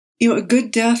A good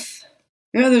death,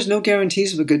 there's no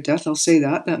guarantees of a good death. I'll say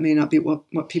that. That may not be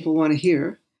what people want to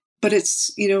hear. But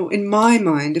it's, in my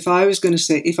mind, if I'm going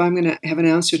to have an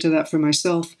answer to that for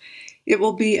myself, it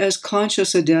will be as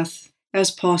conscious a death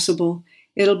as possible.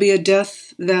 It'll be a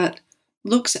death that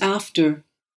looks after,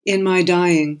 in my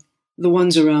dying, the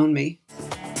ones around me.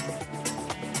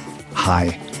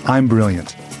 Hi, I'm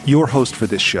Brilliant, your host for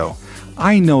this show.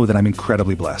 I know that I'm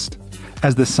incredibly blessed.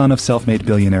 As the son of self-made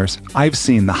billionaires, I've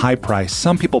seen the high price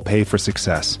some people pay for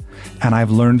success, and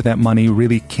I've learned that money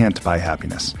really can't buy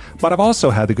happiness. But I've also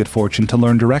had the good fortune to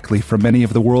learn directly from many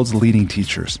of the world's leading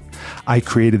teachers. I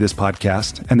created this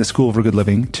podcast and the School for Good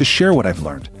Living to share what I've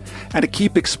learned, and to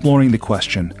keep exploring the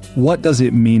question, what does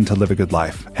it mean to live a good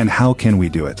life, and how can we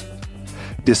do it?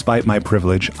 Despite my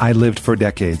privilege, I lived for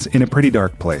decades in a pretty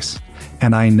dark place,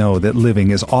 and I know that living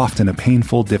is often a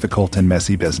painful, difficult, and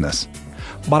messy business.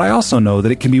 But I also know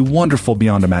that it can be wonderful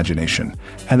beyond imagination,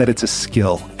 and that it's a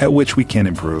skill at which we can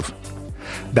improve.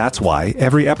 That's why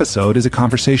every episode is a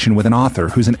conversation with an author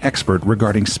who's an expert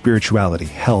regarding spirituality,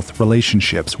 health,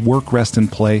 relationships, work, rest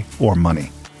and play, or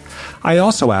money. I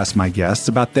also ask my guests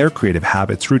about their creative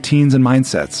habits, routines, and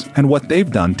mindsets, and what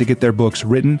they've done to get their books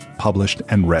written, published,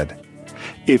 and read.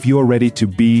 If you're ready to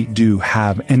be, do,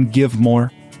 have, and give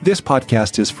more, this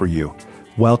podcast is for you.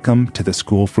 Welcome to the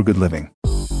School for Good Living.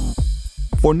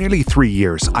 For nearly 3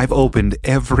 years, I've opened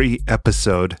every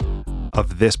episode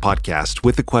of this podcast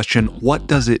with the question, what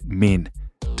does it mean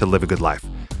to live a good life?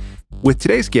 With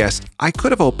today's guest, I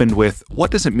could have opened with, what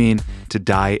does it mean to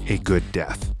die a good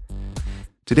death?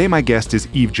 Today, my guest is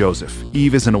Eve Joseph.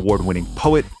 Eve is an award-winning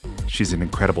poet. She's an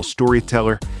incredible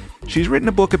storyteller. She's written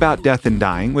a book about death and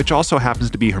dying, which also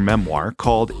happens to be her memoir,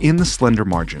 called In the Slender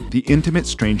Margin, The Intimate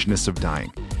Strangeness of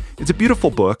Dying. It's a beautiful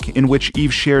book in which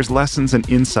Eve shares lessons and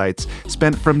insights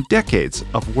spent from decades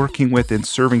of working with and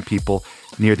serving people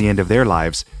near the end of their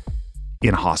lives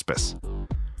in hospice.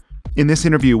 In this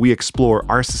interview, we explore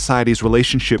our society's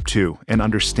relationship to and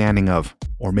understanding of,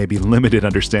 or maybe limited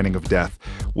understanding of death.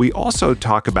 We also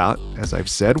talk about, as I've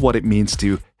said, what it means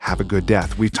to have a good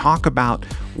death. We talk about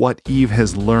what Eve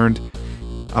has learned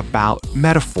about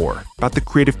metaphor, about the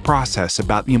creative process,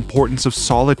 about the importance of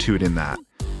solitude in that.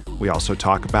 We also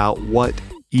talk about what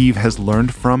Eve has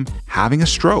learned from having a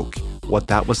stroke, what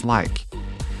that was like.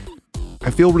 I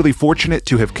feel really fortunate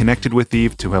to have connected with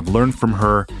Eve, to have learned from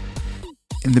her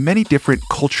in the many different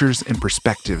cultures and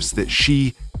perspectives that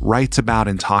she writes about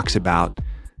and talks about,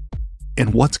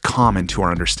 and what's common to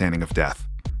our understanding of death.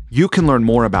 You can learn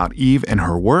more about Eve and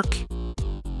her work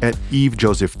at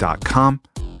evejoseph.com.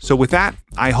 So with that,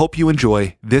 I hope you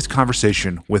enjoy this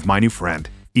conversation with my new friend,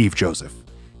 Eve Joseph.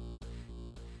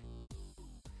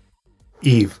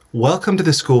 Eve, welcome to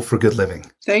the School for Good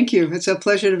Living. Thank you. It's a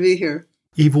pleasure to be here.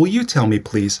 Eve, will you tell me,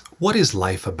 please, what is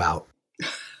life about?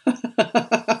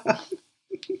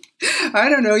 I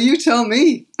don't know. You tell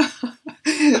me.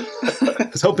 I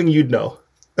was hoping you'd know.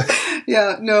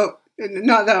 Yeah, no,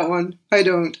 not that one. I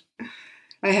don't.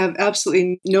 I have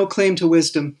absolutely no claim to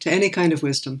wisdom, to any kind of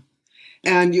wisdom.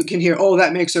 And you can hear, oh,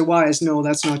 that makes her wise. No,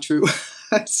 that's not true.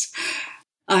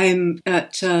 I'm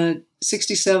at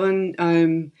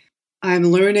 67. I'm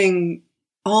learning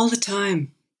all the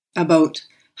time about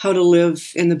how to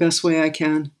live in the best way I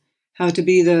can, how to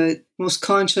be the most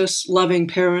conscious, loving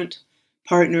parent,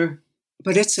 partner.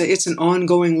 But it's an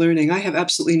ongoing learning. I have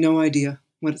absolutely no idea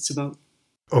what it's about.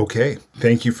 Okay,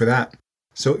 thank you for that.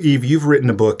 So Eve, you've written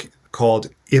a book called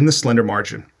In the Slender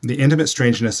Margin, The Intimate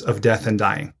Strangeness of Death and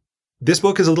Dying. This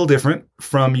book is a little different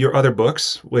from your other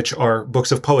books, which are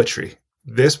books of poetry.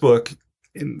 This book,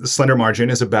 In the Slender Margin,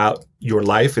 is about your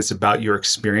life. It's about your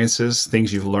experiences,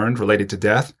 things you've learned related to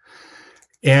death.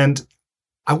 And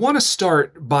I want to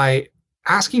start by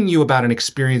asking you about an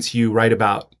experience you write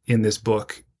about in this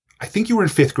book. I think you were in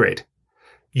 5th grade.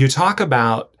 You talk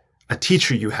about a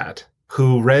teacher you had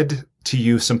who read to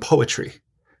you some poetry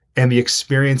and the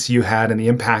experience you had and the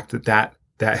impact that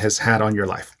has had on your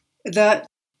life. That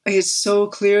is so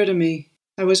clear to me.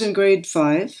 I was in grade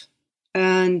 5.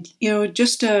 And,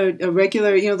 just a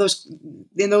regular, those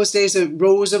in those days,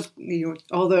 rows of,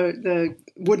 all the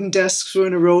wooden desks were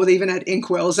in a row. They even had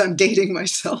inkwells. I'm dating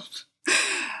myself.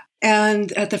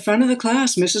 And at the front of the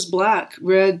class, Mrs. Black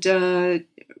read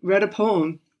a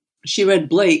poem. She read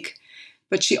Blake,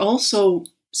 but she also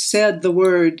said the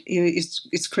word,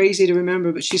 it's crazy to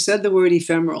remember, but she said the word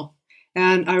ephemeral.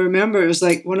 And I remember it was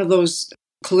like one of those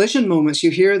collision moments.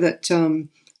 You hear that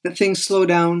things slow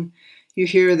down. You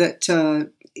hear that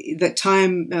that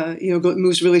time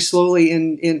moves really slowly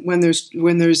in when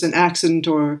there's an accident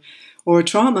or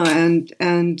trauma,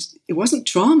 and it wasn't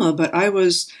trauma, but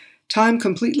time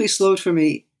completely slowed for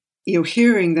me.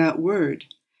 hearing that word.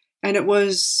 And it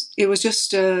was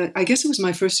just, I guess it was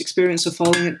my first experience of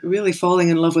really falling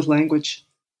in love with language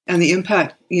and the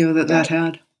impact, that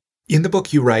had. In the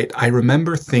book you write, I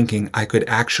remember thinking I could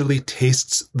actually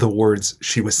taste the words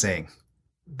she was saying.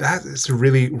 That is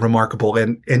really remarkable.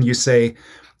 And you say,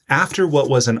 after what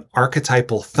was an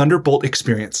archetypal thunderbolt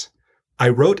experience, I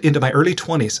wrote into my early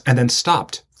 20s and then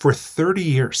stopped for 30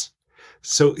 years.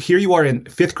 So here you are in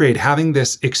 5th grade having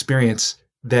this experience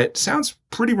that sounds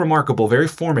pretty remarkable, very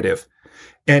formative.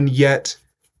 And yet,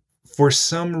 for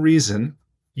some reason,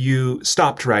 you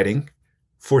stopped writing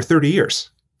for 30 years.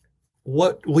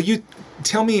 What will you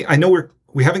tell me? I know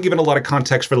we haven't given a lot of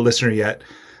context for the listener yet,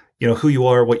 who you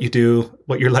are, what you do,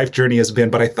 what your life journey has been.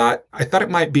 But I thought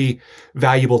it might be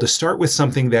valuable to start with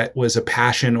something that was a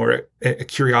passion or a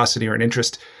curiosity or an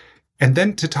interest, and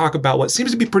then to talk about what seems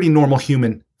to be a pretty normal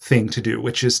human thing to do,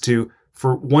 which is to,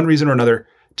 for one reason or another,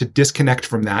 to disconnect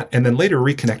from that and then later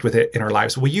reconnect with it in our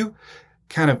lives. Will you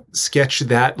kind of sketch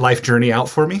that life journey out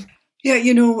for me? Yeah,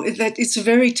 that it's a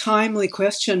very timely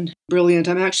question. Brilliant.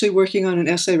 I'm actually working on an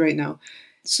essay right now.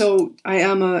 So I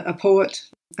am a poet.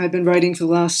 I've been writing for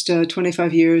the last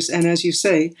 25 years. And as you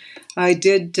say,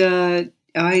 there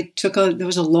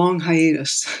was a long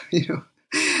hiatus,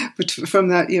 from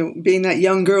that, being that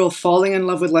young girl, falling in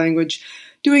love with language,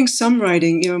 doing some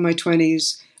writing, in my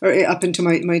 20s, or up into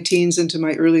my teens, into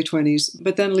my early 20s,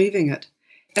 but then leaving it.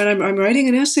 And I'm writing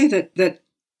an essay that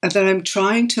I'm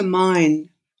trying to mine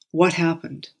what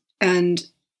happened. And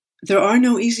there are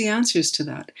no easy answers to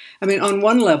that. I mean, on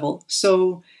one level,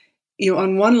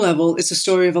 it's a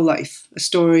story of a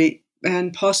story,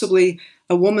 and possibly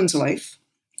a woman's life,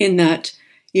 in that,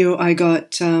 I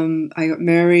got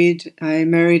married. I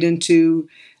married into,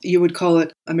 you would call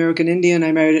it American Indian.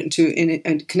 I married into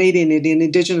Canadian Indian,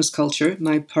 Indigenous culture.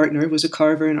 My partner was a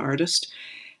carver and artist.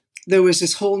 There was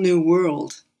this whole new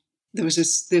world. There was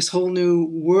this whole new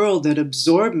world that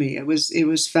absorbed me. It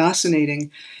was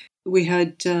fascinating. We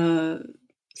had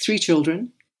 3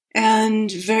 children,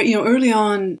 and very early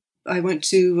on, I went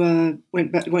to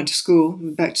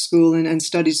school and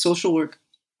studied social work.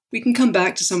 We can come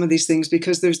back to some of these things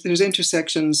because there's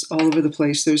intersections all over the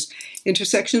place. There's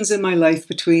intersections in my life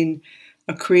between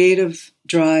a creative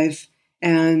drive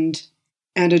and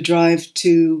a drive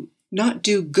to not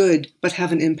do good but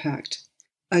have an impact.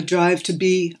 A drive to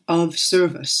be of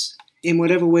service in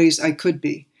whatever ways I could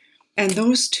be. And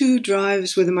those 2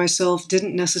 drives within myself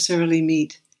didn't necessarily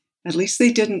meet. At least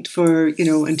they didn't for,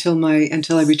 until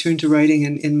I returned to writing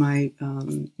in my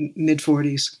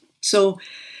mid-40s. So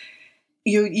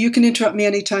you can interrupt me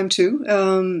anytime too.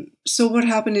 So what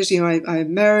happened is, I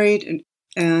married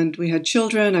and we had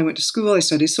children. I went to school. I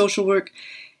studied social work.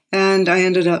 And I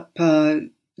ended up, that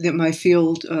my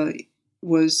field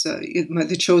was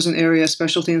the chosen area,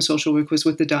 specialty in social work, was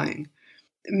with the dying.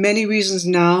 Many reasons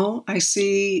now I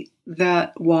see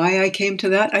that why I came to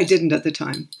that. I didn't at the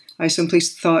time. I simply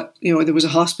thought, there was a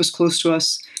hospice close to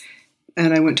us,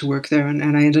 and I went to work there,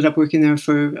 and I ended up working there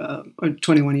for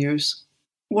 21 years.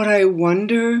 What I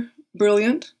wonder,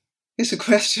 Brilliant, is a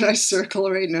question I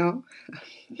circle right now,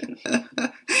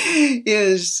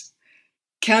 is,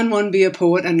 can one be a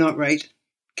poet and not write?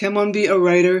 Can one be a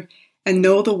writer and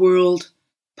know the world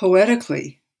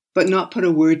poetically, but not put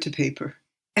a word to paper?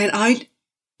 And I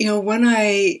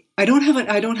don't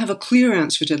have a clear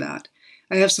answer to that.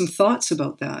 I have some thoughts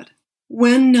about that.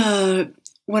 When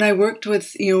I worked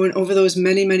with, over those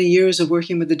many, many years of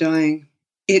working with the dying,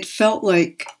 it felt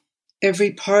like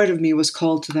every part of me was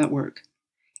called to that work.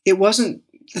 It wasn't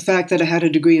the fact that I had a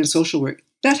degree in social work.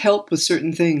 That helped with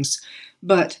certain things.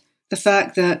 But the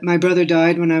fact that my brother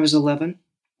died when I was 11,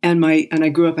 and I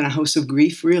grew up in a house of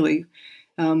grief, really.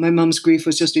 My mom's grief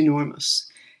was just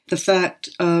enormous. The fact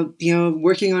of,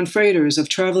 working on freighters, of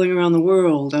traveling around the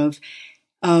world, of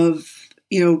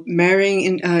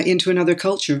marrying into another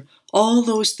culture, all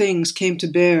those things came to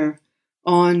bear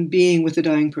on being with a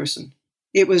dying person.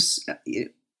 It was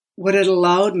what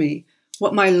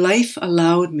my life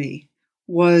allowed me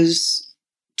was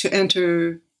to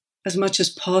enter as much as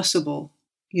possible,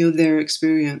 their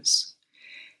experience.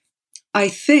 I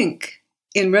think,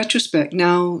 in retrospect,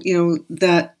 now,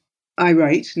 that I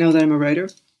write, now that I'm a writer,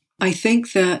 I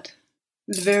think that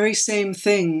the very same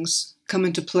things come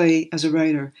into play as a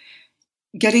writer.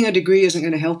 Getting a degree isn't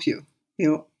going to help you.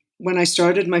 When I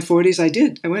started in my 40s,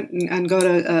 I went and got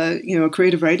a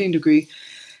creative writing degree.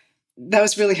 That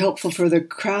was really helpful for the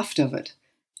craft of it.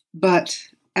 But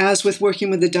as with working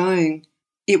with the dying,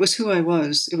 it was who I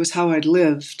was. It was how I'd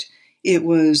lived. It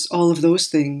was all of those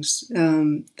things.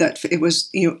 That it was,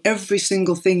 every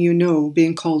single thing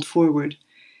being called forward.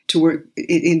 to work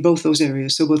in both those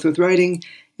areas. So both with writing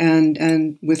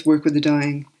and with work with the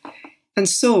dying. And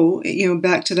so,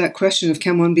 back to that question of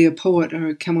can one be a poet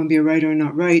or can one be a writer and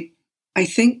not write? I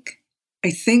think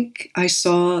I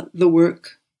saw the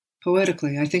work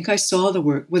poetically. I think I saw the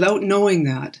work without knowing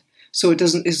that. So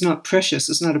it's not precious.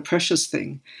 It's not a precious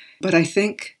thing. But I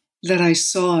think that I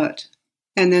saw it.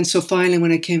 And then so finally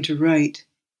when I came to write,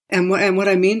 and what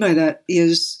I mean by that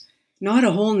is not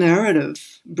a whole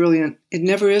narrative, brilliant. It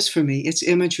never is for me. It's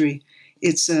imagery.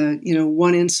 It's,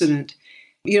 one incident.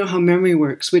 You know how memory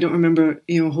works. We don't remember,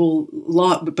 a whole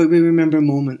lot, but we remember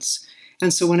moments.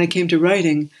 And so when I came to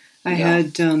writing, I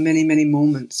had many, many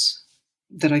moments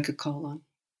that I could call on.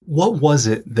 What was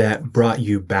it that brought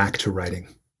you back to writing?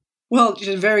 Well,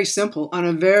 just very simple. On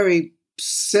a very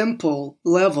simple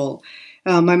level,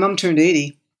 my mom turned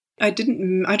 80. I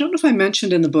don't know if I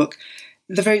mentioned in the book,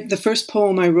 the first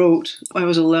poem I wrote, I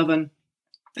was 11.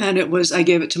 And I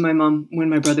gave it to my mom when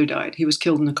my brother died. He was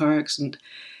killed in a car accident.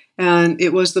 And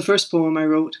it was the first poem I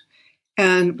wrote.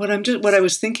 And what I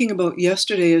was thinking about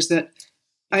yesterday is that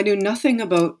I knew nothing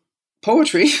about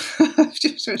poetry,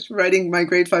 just writing my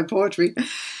grade 5 poetry.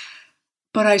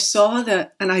 But I saw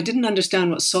that, and I didn't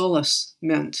understand what solace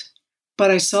meant,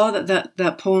 but I saw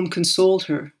that poem consoled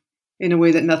her in a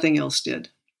way that nothing else did.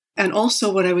 And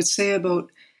also what I would say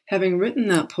about having written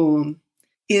that poem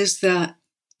is that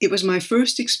it was my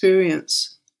first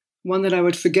experience, one that I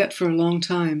would forget for a long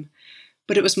time,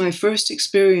 but it was my first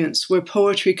experience where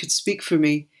poetry could speak for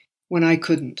me when I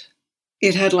couldn't.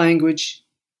 It had language,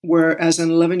 where as an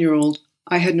 11-year-old,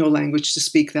 I had no language to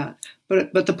speak that,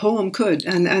 but the poem could.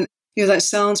 And that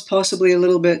sounds possibly a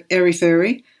little bit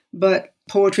airy-fairy, but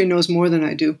poetry knows more than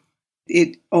I do.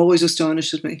 It always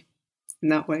astonishes me in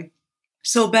that way.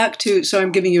 So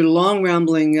I'm giving you long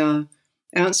rambling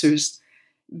answers.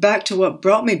 Back to what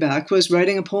brought me back was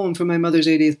writing a poem for my mother's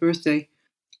 80th birthday.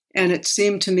 And it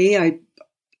seemed to me I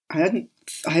hadn't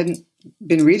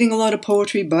been reading a lot of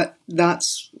poetry, but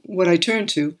that's what I turned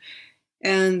to.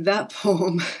 And that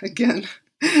poem, again,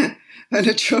 an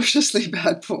atrociously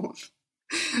bad poem,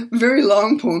 very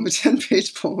long poem, a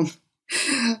 10-page poem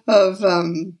of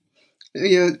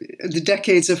the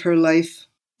decades of her life.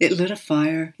 It lit a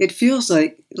fire. It feels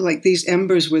like these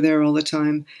embers were there all the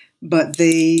time, but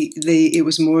it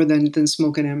was more than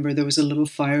smoke and ember. There was a little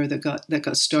fire that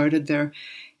got started there,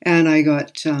 and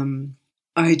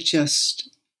I just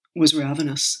was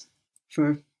ravenous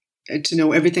to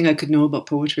know everything I could know about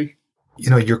poetry.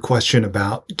 Your question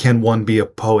about can one be a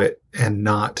poet and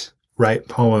not write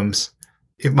poems,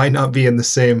 it might not be in the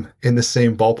same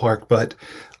ballpark, but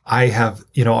I have,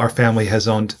 our family has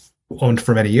owned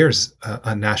for many years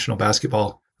a National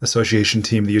Basketball Association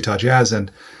team, the Utah Jazz,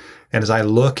 and as I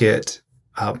look at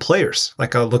players,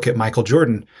 like I'll look at Michael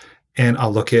Jordan, and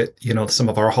I'll look at some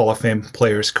of our Hall of Fame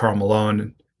players, Karl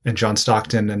Malone and John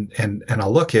Stockton, and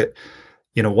I'll look at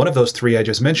one of those three I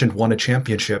just mentioned won a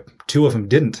championship, two of them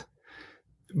didn't.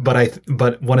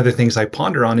 But one of the things I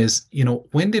ponder on is,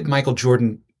 when did Michael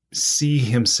Jordan see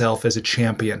himself as a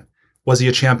champion? Was he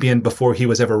a champion before he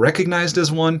was ever recognized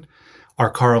as one? Are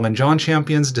Carl and John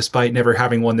champions despite never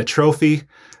having won the trophy?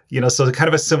 So kind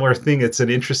of a similar thing. It's an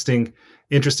interesting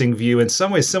view, in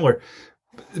some ways similar.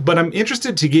 But I'm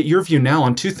interested to get your view now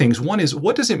on two things. One is,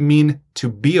 what does it mean to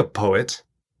be a poet?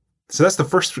 So that's the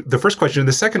first question. And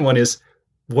the second one is,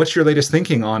 what's your latest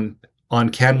thinking on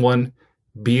can one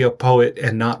be a poet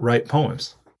and not write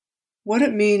poems? What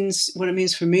it means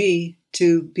for me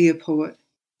to be a poet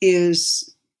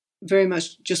is very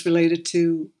much just related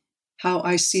to how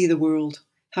I see the world,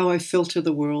 how I filter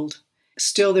the world.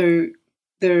 Still,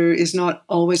 there is not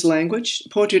always language.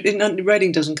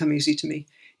 Writing doesn't come easy to me.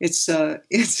 It's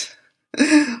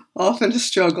often a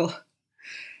struggle.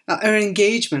 Or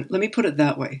engagement, let me put it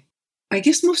that way. I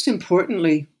guess most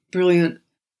importantly, brilliant,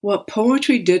 what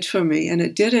poetry did for me, and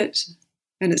it did it,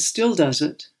 and it still does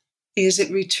it, is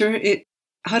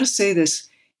how to say this?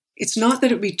 It's not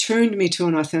that it returned me to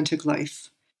an authentic life,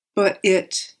 but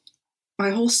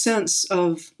my whole sense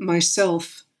of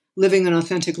myself living an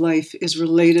authentic life is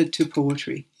related to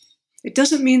poetry. It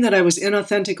doesn't mean that I was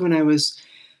inauthentic when I was,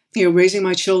 raising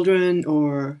my children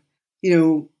or,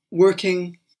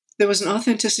 working. There was an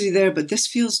authenticity there, but this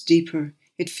feels deeper.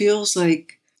 It feels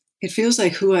like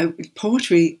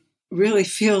poetry really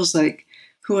feels like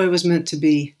who I was meant to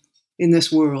be in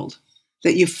this world.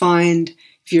 That you find,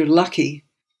 if you're lucky,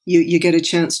 you get a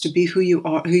chance to be who you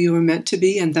are meant to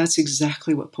be, and that's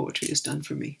exactly what poetry has done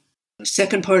for me.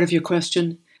 Second part of your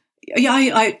question, yeah,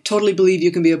 I totally believe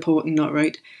you can be a poet and not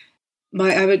write.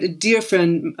 I have a dear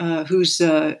friend who's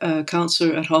a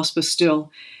counselor at hospice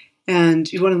still, and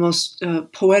one of the most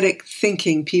poetic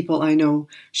thinking people I know.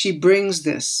 She brings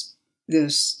this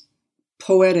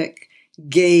poetic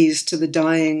gaze to the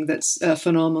dying that's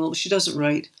phenomenal. She doesn't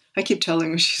write. I keep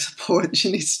telling her she's a poet.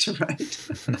 She needs to write.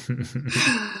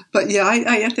 But yeah,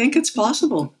 I think it's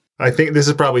possible. I think this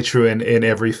is probably true in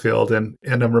every field. And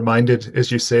I'm reminded,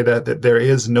 as you say that there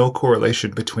is no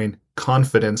correlation between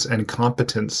confidence and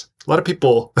competence. A lot of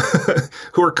people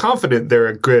who are confident they're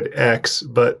a good X,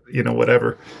 but,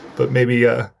 whatever. But maybe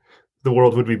the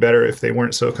world would be better if they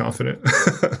weren't so confident.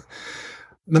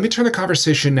 Let me turn the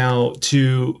conversation now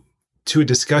to a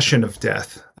discussion of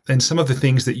death and some of the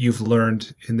things that you've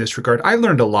learned in this regard. I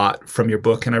learned a lot from your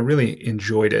book, and I really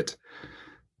enjoyed it.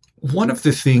 One of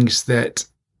the things that,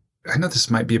 I know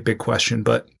this might be a big question,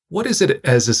 but what is it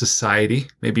as a society,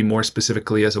 maybe more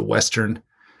specifically as a Western,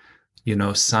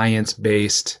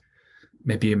 science-based,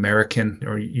 maybe American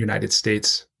or United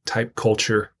States type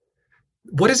culture?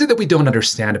 What is it that we don't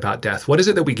understand about death? What is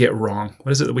it that we get wrong?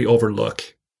 What is it that we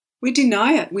overlook? We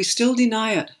deny it. We still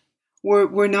deny it.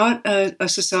 We're not a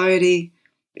society,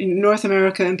 in North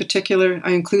America in particular,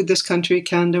 I include this country,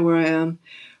 Canada, where I am,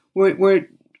 we're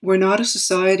not a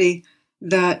society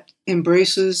that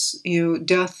embraces,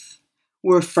 death.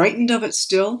 We're frightened of it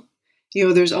still.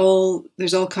 There's all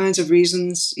kinds of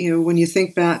reasons, when you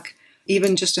think back,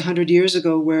 even just 100 years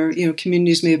ago, where,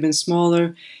 communities may have been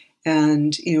smaller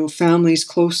and, families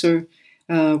closer,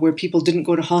 where people didn't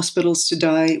go to hospitals to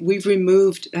die. We've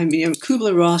removed,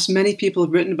 Kubler-Ross, many people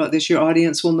have written about this. Your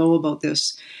audience will know about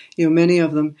this, many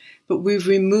of them. But we've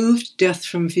removed death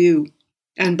from view.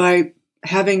 And by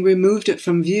having removed it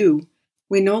from view,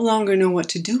 we no longer know what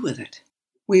to do with it.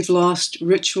 We've lost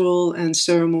ritual and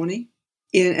ceremony.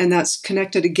 And that's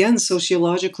connected again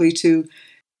sociologically to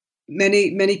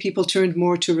many people turned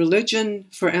more to religion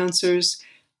for answers.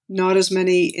 Not as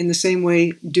many in the same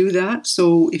way do that.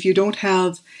 So if you don't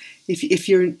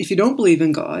believe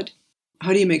in God,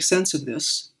 how do you make sense of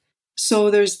this? So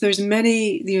there's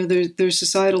many, there's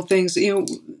societal things,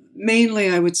 mainly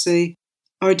I would say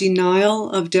our denial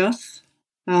of death.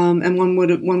 And one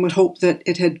would hope that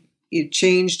it had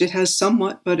changed. It has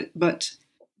somewhat, but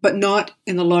not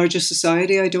in the larger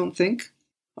society, I don't think.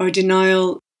 Our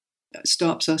denial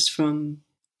stops us from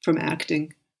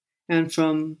acting and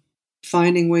from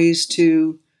finding ways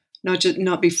to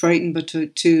not be frightened, but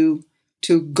to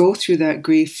go through that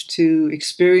grief, to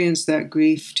experience that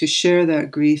grief, to share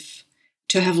that grief,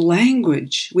 to have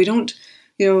language. We don't,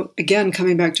 again,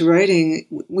 coming back to writing,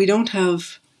 we don't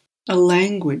have a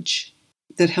language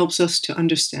that helps us to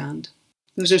understand.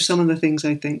 Those are some of the things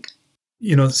I think.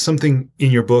 Something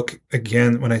in your book,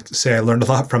 again, when I say I learned a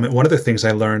lot from it, one of the things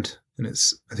I learned, and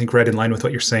it's, I think, right in line with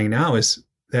what you're saying now, is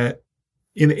that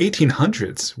in the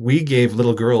 1800s, we gave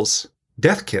little girls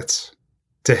death kits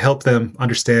to help them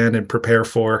understand and prepare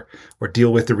for or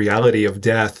deal with the reality of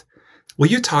death. Will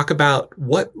you talk about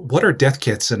what are death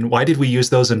kits and why did we use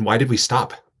those and why did we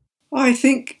stop? Well, I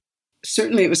think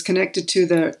certainly it was connected to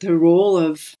the role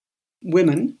of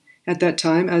women at that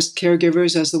time as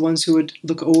caregivers, as the ones who would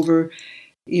look over,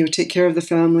 take care of the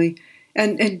family.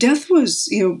 And death was,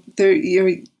 look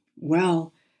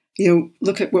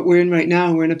at what we're in right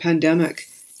now. We're in a pandemic.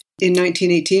 In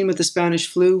 1918 with the Spanish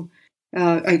flu,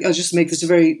 I'll just make this a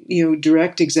very,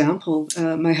 direct example.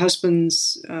 My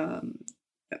husband's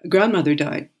grandmother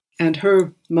died, and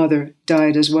her mother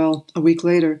died as well a week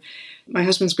later. My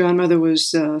husband's grandmother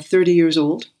was 30 years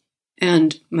old,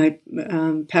 and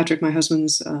Patrick, my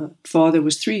husband's father,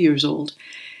 was 3 years old.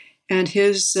 And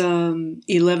his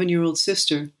 11-year-old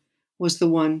sister was the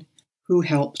one who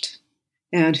helped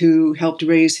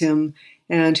raise him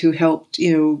and who helped,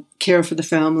 care for the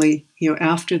family,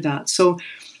 after that. So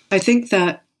I think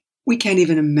that we can't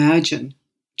even imagine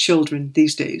children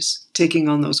these days taking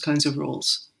on those kinds of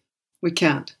roles. We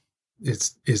can't.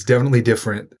 It's definitely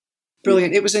different.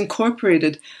 Brilliant. It was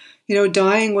incorporated.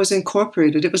 Dying was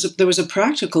incorporated. There was a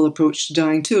practical approach to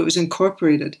dying too. It was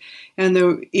incorporated, and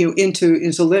there,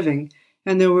 into living,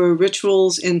 and there were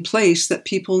rituals in place that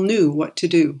people knew what to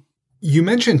do. You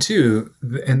mentioned too,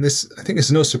 and this I think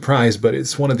is no surprise, but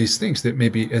it's one of these things that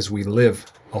maybe as we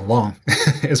live along,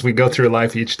 as we go through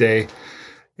life each day,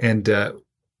 and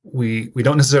we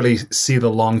don't necessarily see the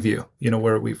long view,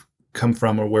 where we've come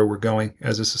from or where we're going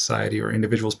as a society or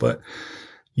individuals. But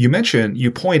you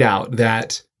point out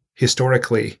that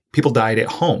historically people died at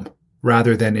home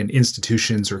rather than in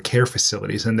institutions or care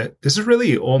facilities, and that this is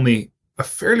really only a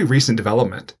fairly recent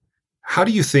development. How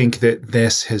do you think that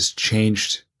this has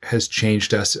changed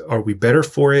us? Are we better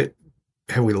for it?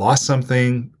 Have we lost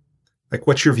something? Like,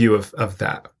 what's your view of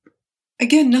that?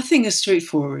 Again, nothing is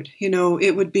straightforward.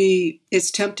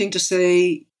 It's tempting to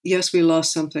say Yes, we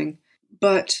lost something,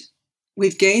 but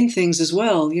we've gained things as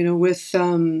well. With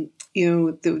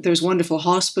there's wonderful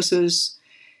hospices.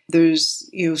 There's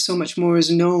so much more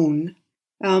is known.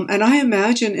 And I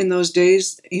imagine in those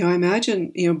days,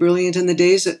 brilliant in the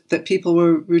days that people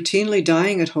were routinely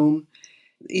dying at home,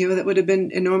 that would have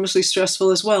been enormously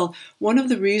stressful as well. One of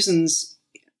the reasons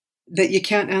that you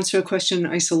can't answer a question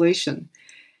in isolation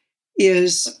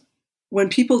is when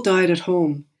people died at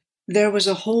home, there was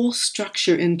a whole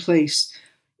structure in place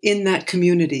in that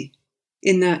community,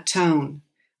 in that town,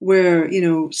 where,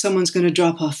 someone's going to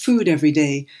drop off food every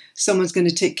day, someone's going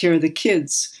to take care of the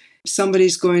kids,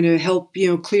 somebody's going to help,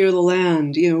 clear the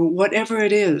land, whatever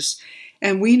it is.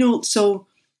 And we know, so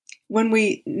when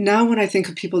I think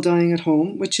of people dying at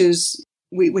home, which is,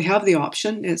 we have the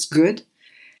option, it's good,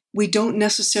 we don't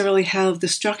necessarily have the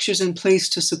structures in place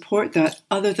to support that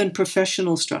other than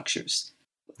professional structures.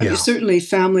 Yeah. Certainly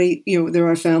family, there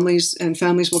are families and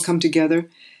families will come together,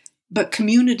 but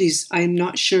communities, I'm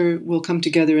not sure, will come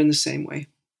together in the same way.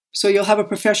 So you'll have a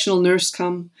professional nurse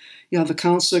come, you'll have a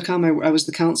counselor come. I was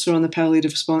the counselor on the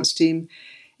palliative response team.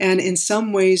 And in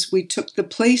some ways, we took the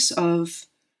place of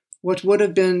what would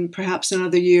have been perhaps in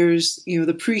other years,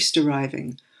 the priest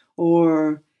arriving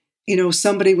or,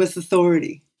 somebody with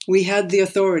authority. We had the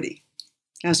authority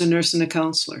as a nurse and a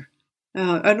counselor.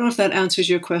 I don't know if that answers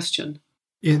your question.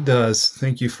 It does.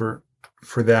 Thank you for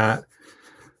that.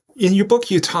 In your book,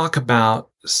 you talk about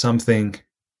something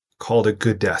called a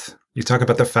good death. You talk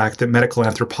about the fact that medical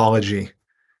anthropology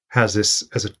has this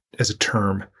as a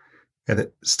term, and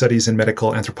that studies in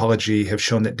medical anthropology have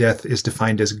shown that death is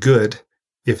defined as good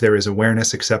if there is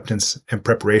awareness, acceptance, and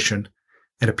preparation,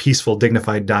 and a peaceful,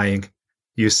 dignified dying.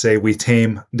 You say we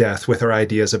tame death with our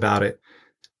ideas about it.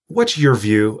 What's your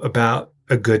view about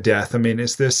a good death? I mean,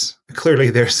 is this clearly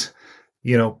there's,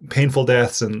 painful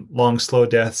deaths and long, slow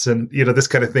deaths and, this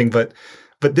kind of thing. But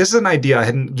this is an idea I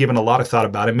hadn't given a lot of thought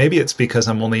about. And maybe it's because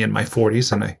I'm only in my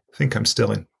 40s and I think I'm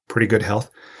still in pretty good health.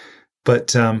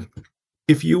 But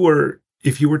if you were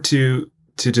to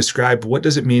describe what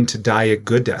does it mean to die a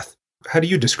good death, how do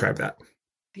you describe that?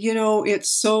 It's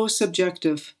so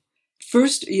subjective.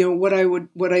 First, what I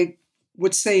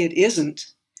would say it isn't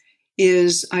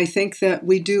is I think that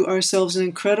we do ourselves an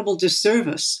incredible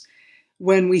disservice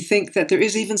when we think that there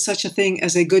is even such a thing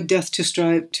as a good death to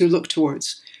strive to look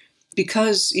towards.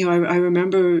 Because, I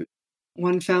remember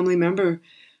one family member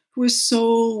who was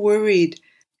so worried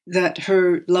that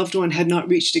her loved one had not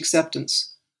reached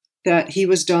acceptance, that he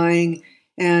was dying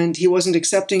and he wasn't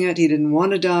accepting it, he didn't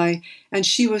want to die, and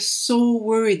she was so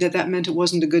worried that that meant it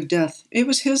wasn't a good death. It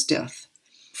was his death.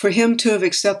 For him to have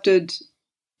accepted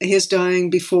his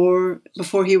dying before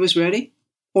he was ready,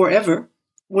 or ever,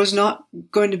 was not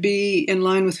going to be in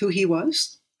line with who he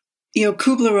was. Elizabeth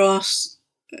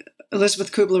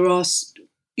Kubler-Ross,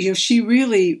 she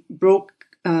really broke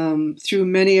through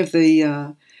many of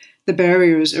the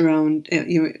barriers around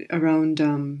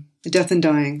death and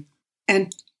dying.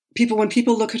 And when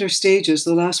people look at her stages,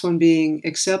 the last one being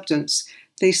acceptance,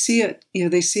 they see it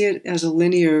as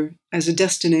as a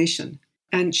destination.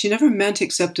 And she never meant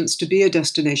acceptance to be a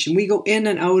destination. We go in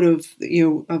and out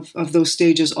of those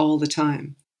stages all the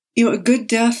time. A good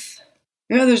death,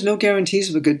 there's no guarantees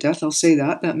of a good death, I'll say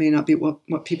that. That may not be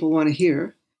what people want to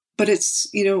hear. But it's,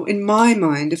 in my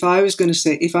mind, if I'm going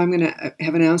to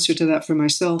have an answer to that for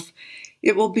myself,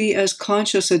 it will be as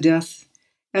conscious a death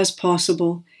as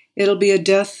possible. It'll be a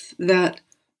death that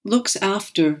looks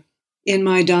after, in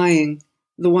my dying,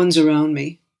 the ones around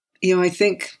me. I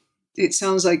think it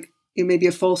sounds like it may be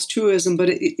a false truism, but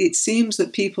it seems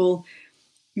that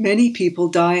many people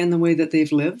die in the way that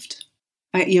they've lived.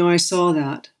 I saw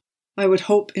that. I would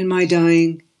hope in my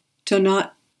dying to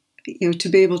not, to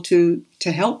be able to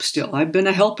help still. I've been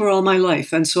a helper all my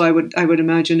life. And so I would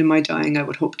imagine in my dying, I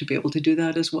would hope to be able to do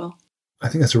that as well. I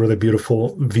think that's a really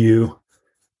beautiful view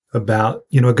about,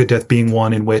 a good death being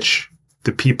one in which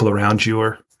the people around you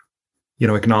are,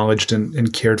 acknowledged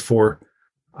and cared for.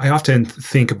 I often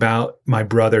think about my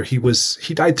brother. He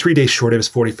died 3 days short of his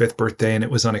 45th birthday, and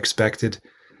it was unexpected.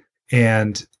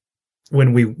 And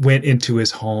when we went into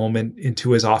his home and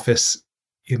into his office,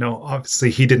 obviously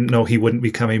he didn't know he wouldn't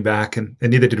be coming back, and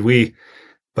neither did we.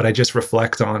 But I just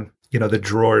reflect on, the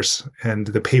drawers and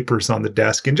the papers on the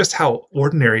desk and just how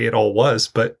ordinary it all was.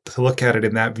 But to look at it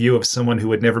in that view of someone who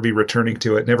would never be returning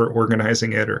to it, never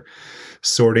organizing it or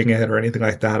sorting it or anything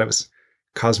like that, it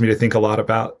caused me to think a lot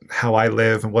about how I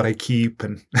live and what I keep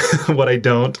and what I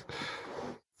don't.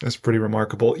 That's pretty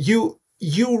remarkable. You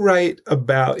write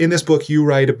about, in this book, you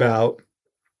write about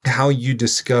how you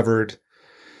discovered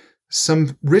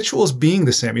some rituals being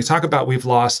the same. You talk about we've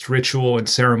lost ritual and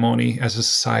ceremony as a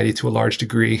society to a large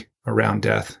degree around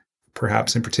death,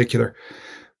 perhaps in particular.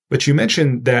 But you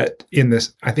mentioned that in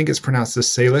this, I think it's pronounced the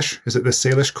Salish, is it the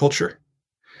Salish culture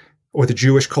or the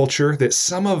Jewish culture, that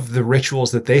some of the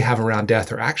rituals that they have around death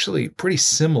are actually pretty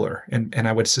similar. And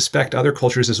I would suspect other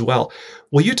cultures as well.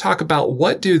 Will you talk about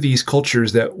what do these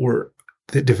cultures that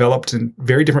developed in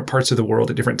very different parts of the world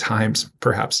at different times,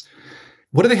 perhaps,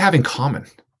 what do they have in common?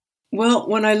 Well,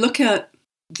 when I look at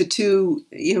the two,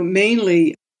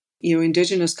 mainly,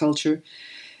 indigenous culture,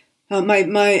 my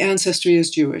ancestry is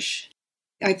Jewish.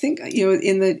 I think,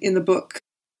 in the book,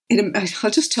 I'll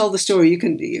just tell the story. You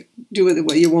can do with it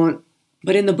what you want.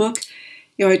 But in the book,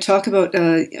 I talk about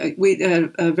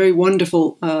a very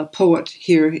wonderful poet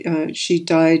here. She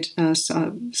died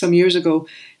some years ago,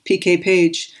 P.K.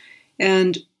 Page,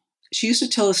 and she used to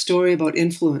tell a story about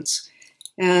influence.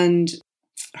 And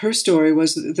her story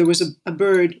was there was a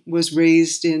bird was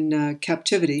raised in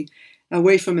captivity,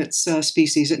 away from its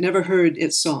species. It never heard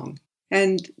its song.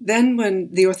 And then when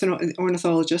the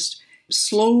ornithologist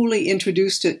slowly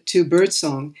introduced it to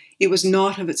birdsong, it was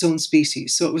not of its own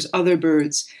species, so it was other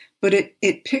birds. But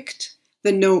it picked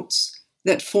the notes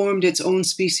that formed its own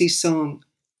species song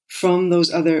from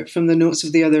the notes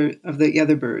of the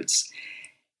other birds.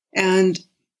 And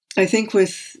I think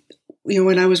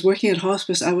when I was working at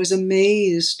hospice, I was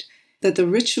amazed that the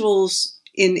rituals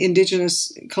in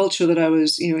indigenous culture that I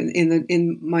was,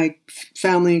 in my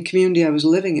family and community I was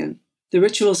living in, the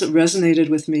rituals that resonated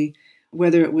with me,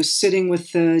 whether it was sitting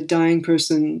with the dying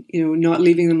person, not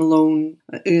leaving them alone,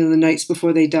 the nights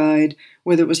before they died,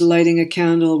 whether it was lighting a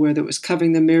candle, whether it was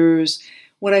covering the mirrors.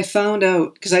 What I found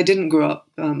out, because I didn't grow up,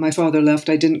 my father left,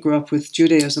 I didn't grow up with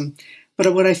Judaism,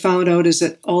 but what I found out is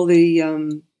that all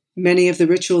the many of the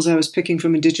rituals I was picking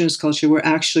from indigenous culture were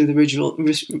actually the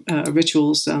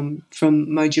rituals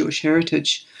from my Jewish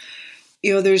heritage.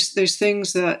 There's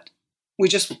things that we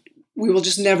will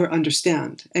just never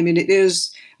understand. I mean,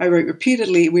 I write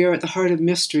repeatedly, we are at the heart of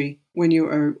mystery when you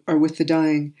are with the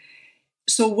dying.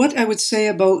 So what I would say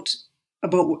about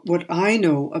what I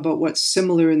know about what's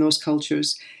similar in those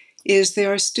cultures is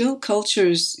there are still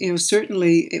cultures,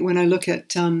 certainly when I look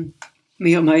at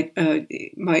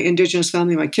my indigenous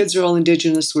family, my kids are all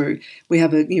indigenous, where we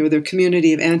have their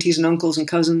community of aunties and uncles and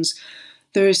cousins.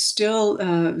 There is still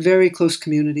a very close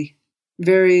community,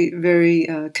 very, very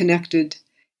connected.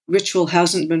 Ritual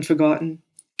hasn't been forgotten.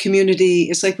 Community,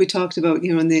 it's like we talked about,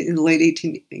 in the late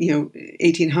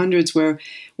 1800s,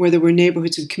 where there were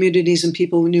neighborhoods and communities and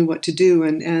people knew what to do.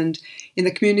 And in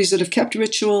the communities that have kept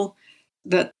ritual,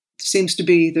 that seems to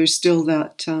be, there's still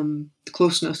that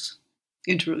closeness.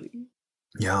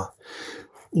 Yeah.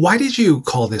 Why did you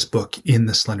call this book In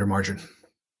the Slender Margin?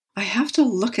 I have to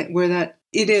look at where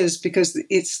it is, because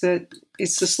it's the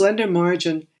slender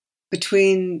margin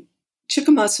between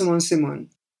Chikamatsu Monsimon,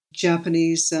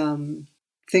 Japanese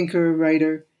thinker,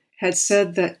 writer, had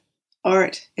said that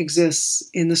art exists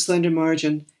in the slender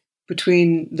margin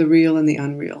between the real and the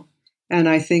unreal. And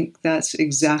I think that's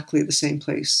exactly the same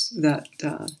place that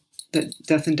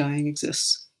death and dying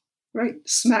exists. Right?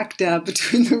 Smack dab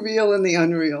between the real and the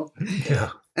unreal.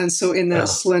 Yeah. And so in that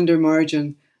slender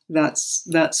margin,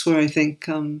 that's where I think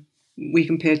we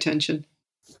can pay attention.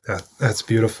 That's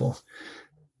beautiful.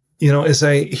 As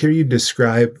I hear you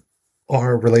describe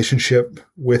our relationship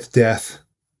with death,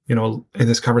 in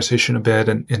this conversation a bit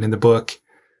and in the book,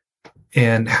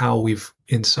 and how we've,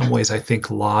 in some ways, I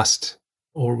think, lost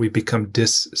or we become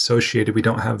dissociated. We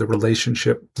don't have the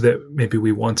relationship that maybe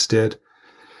we once did.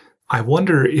 I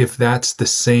wonder if that's the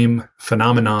same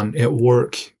phenomenon at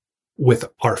work with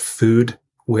our food,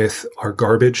 with our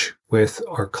garbage, with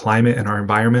our climate and our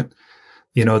environment.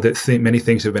 That many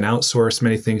things have been outsourced,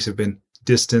 many things have been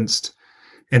distanced,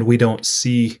 and we don't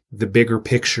see the bigger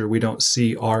picture. We don't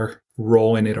see our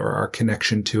role in it or our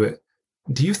connection to it.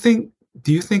 Do you think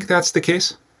that's the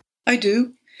case? I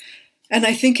do. And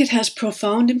I think it has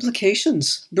profound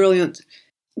implications. Brilliant.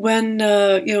 When,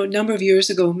 a number of years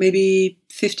ago, maybe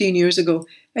 15 years ago,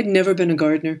 I'd never been a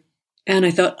gardener. And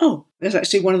I thought, there's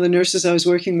actually one of the nurses I was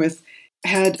working with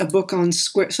had a book on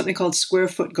something called square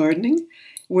foot gardening,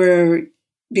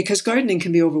 because gardening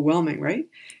can be overwhelming, right?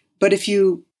 But if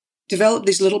you develop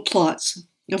these little plots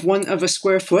of a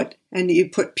square foot, and you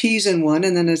put peas in one,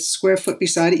 and then a square foot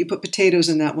beside it, you put potatoes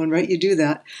in that one, right? You do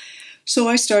that. So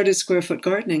I started square foot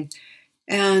gardening.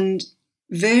 And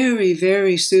very,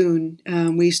 very soon,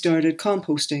 we started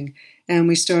composting, and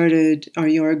we started,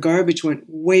 our garbage went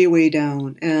way, way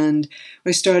down. And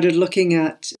we started looking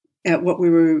at what we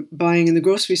were buying in the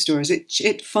grocery stores.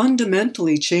 It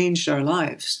fundamentally changed our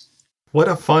lives. What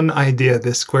a fun idea,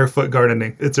 this square foot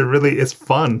gardening. It's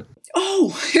fun.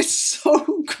 Oh, it's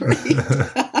so great.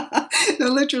 No,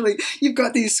 literally, you've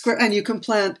got these square, and you can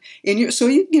plant in your, so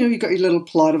you've got your little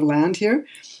plot of land here,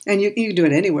 and you can do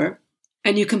it anywhere.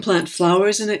 And you can plant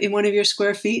flowers in it in one of your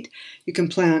square feet. You can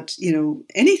plant,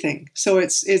 anything. So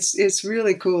it's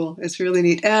really cool. It's really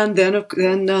neat. And then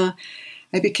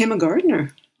I became a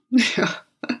gardener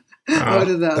out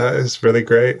of that. That is really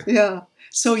great. Yeah.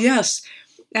 So yes,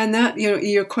 and that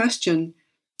your question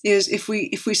is if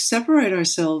we separate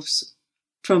ourselves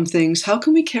from things, how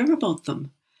can we care about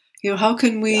them? How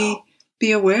can we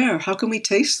be aware? How can we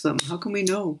taste them? How can we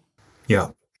know?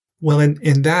 Yeah. Well,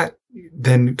 in that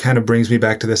then kind of brings me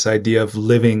back to this idea of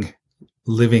living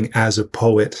as a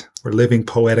poet or living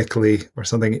poetically or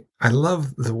something. I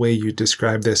love the way you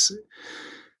describe this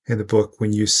in the book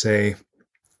when you say,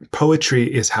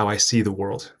 poetry is how I see the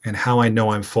world and how I know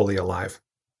I'm fully alive.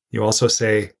 You also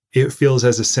say, it feels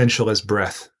as essential as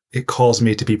breath. It calls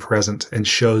me to be present and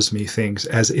shows me things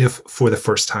as if for the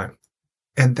first time.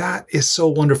 And that is so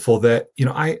wonderful that,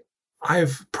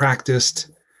 I've practiced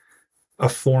a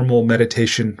formal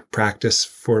meditation practice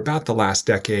for about the last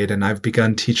decade, and I've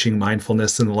begun teaching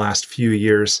mindfulness in the last few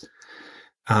years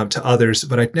to others,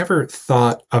 but I'd never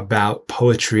thought about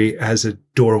poetry as a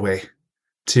doorway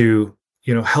to,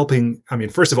 helping,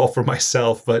 first of all, for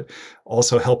myself, but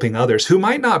also helping others who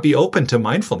might not be open to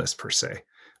mindfulness per se,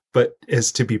 but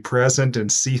as to be present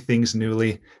and see things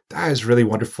newly. That is really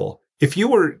wonderful. If you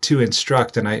were to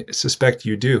instruct, and I suspect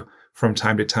you do from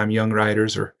time to time, young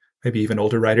writers or maybe even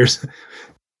older writers,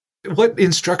 what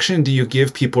instruction do you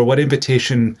give people? Or what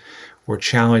invitation or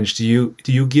challenge do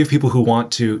you give people who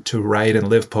want to write and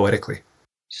live poetically?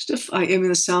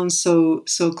 This sounds so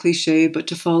cliche, but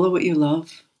to follow what you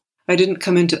love. I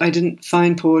didn't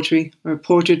find poetry, or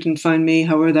poetry didn't find me,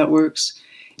 however that works,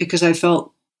 because I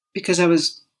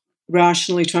was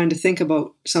rationally trying to think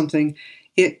about something,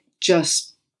 it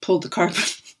just pulled the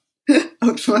carpet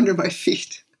out from under my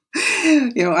feet.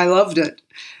 I loved it.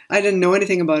 I didn't know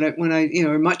anything about it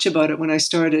or much about it when I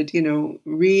started,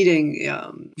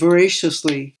 reading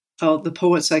voraciously all the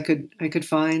poets I could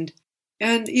find,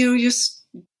 and just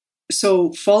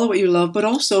so follow what you love, but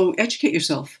also educate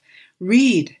yourself.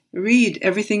 Read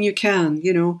everything you can.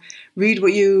 Read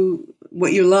what you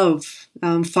love.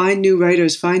 Find new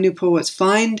writers, find new poets,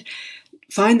 find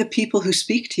the people who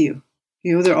speak to you.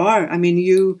 There are. I've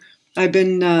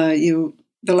been.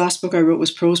 The last book I wrote was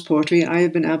prose poetry. I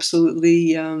have been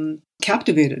absolutely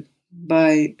captivated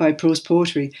by prose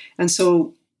poetry. And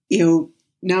so,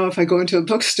 now if I go into a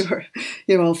bookstore,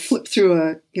 I'll flip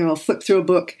through a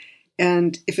book,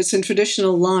 and if it's in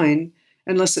traditional line,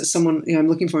 unless it's someone I'm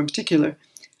looking for in particular,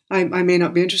 I may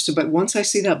not be interested. But once I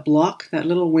see that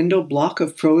little window block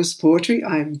of prose poetry,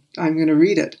 I'm going to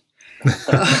read it.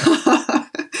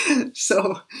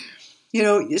 So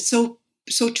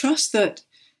trust that.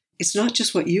 It's not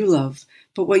just what you love,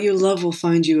 but what you love will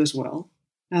find you as well.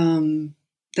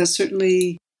 That's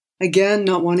certainly, again,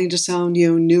 not wanting to sound,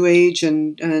 new age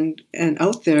and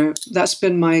out there. That's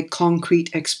been my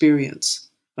concrete experience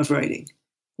of writing.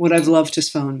 What I've loved has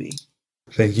found me.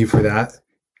 Thank you for that.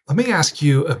 Let me ask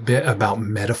you a bit about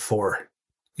metaphor.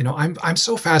 I'm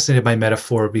so fascinated by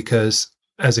metaphor because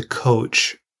as a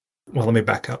coach, well, let me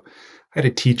back up. I had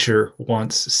a teacher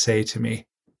once say to me,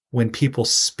 when people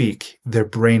speak, their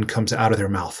brain comes out of their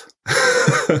mouth.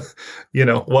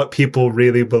 What people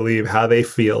really believe, how they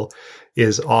feel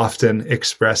is often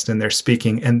expressed in their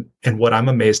speaking. And what I'm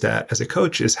amazed at as a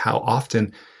coach is how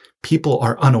often people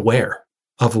are unaware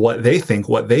of what they think,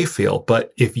 what they feel.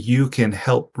 But if you can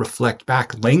help reflect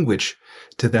back language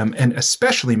to them, and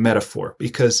especially metaphor,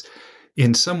 because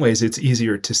in some ways it's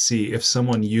easier to see if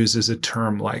someone uses a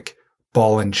term like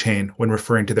ball and chain when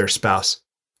referring to their spouse.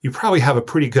 You probably have a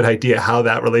pretty good idea how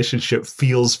that relationship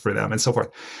feels for them and so forth.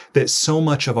 That so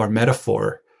much of our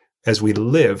metaphor as we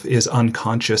live is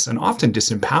unconscious and often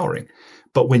disempowering.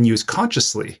 But when used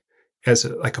consciously as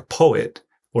like a poet,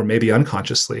 or maybe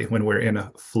unconsciously when we're in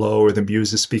a flow or the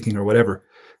muse is speaking or whatever,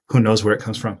 who knows where it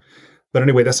comes from. But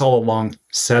anyway, that's all a long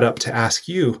setup to ask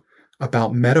you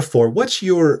about metaphor. What's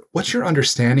your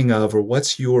understanding of, or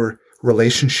what's your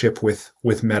relationship with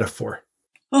metaphor?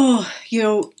 Oh,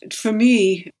 for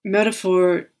me,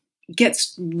 metaphor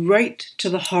gets right to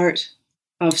the heart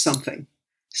of something.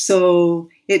 So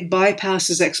it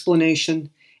bypasses explanation.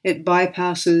 It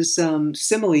bypasses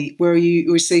simile, where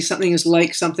you would say something is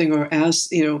like something, or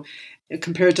as,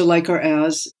 compared to like or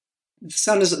as.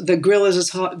 The grill is as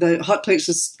hot, the hot plate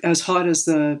is as hot as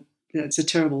it's a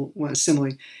terrible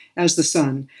simile, as the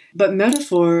sun. But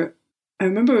metaphor, I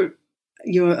remember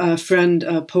a friend,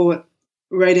 a poet,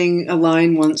 writing a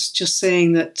line once, just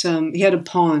saying that he had a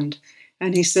pond,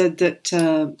 and he said that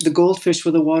the goldfish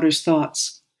were the water's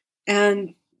thoughts.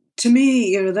 And to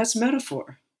me, that's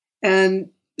metaphor. And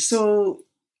so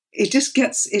it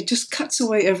just cuts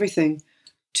away everything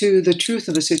to the truth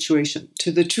of a situation,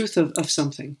 to the truth of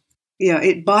something. Yeah,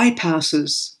 it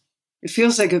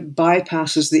feels like it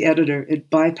bypasses the editor, it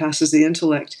bypasses the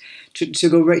intellect to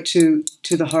go right to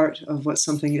the heart of what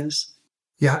something is.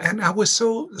 Yeah, and I was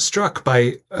so struck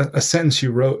by a sentence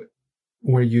you wrote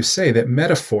where you say that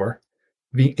metaphor,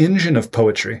 the engine of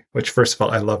poetry, which first of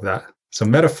all, I love that. So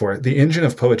metaphor, the engine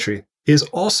of poetry, is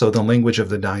also the language of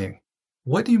the dying.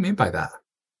 What do you mean by that?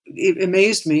 It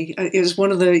amazed me. It was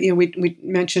one of the, we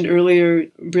mentioned earlier,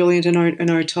 brilliant in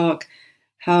our talk,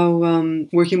 how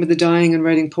working with the dying and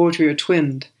writing poetry are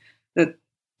twinned.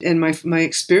 And my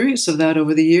experience of that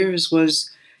over the years was,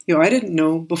 I didn't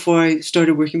know before I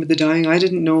started working with the dying. I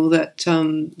didn't know that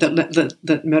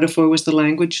that metaphor was the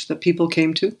language that people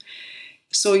came to.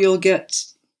 So you'll get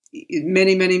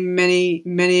many, many, many,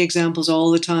 many examples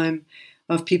all the time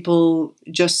of people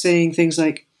just saying things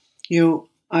like,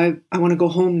 I want to go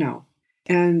home now.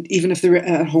 And even if they're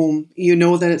at home,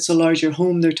 that it's a larger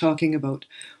home they're talking about.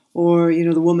 Or,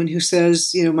 the woman who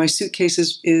says, my suitcase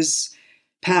is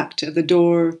packed at the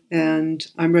door and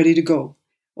I'm ready to go.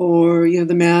 Or,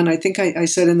 the man, I think I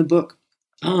said in the book,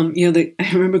 I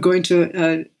remember going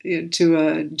to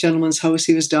a gentleman's house.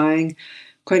 He was dying,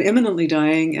 quite imminently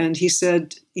dying. And he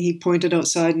pointed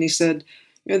outside and he said,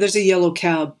 there's a yellow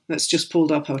cab that's just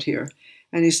pulled up out here.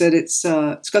 And he said, it's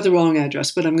got the wrong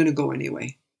address, but I'm going to go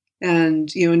anyway.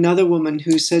 And, another woman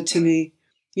who said to me,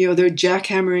 they're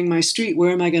jackhammering my street.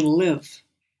 Where am I going to live?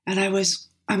 And they're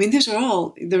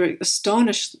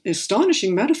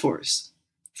astonishing metaphors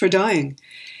for dying.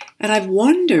 And I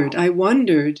wondered,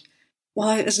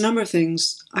 well, there's a number of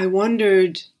things. I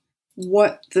wondered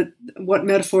what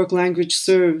metaphoric language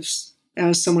serves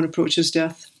as someone approaches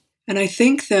death. And I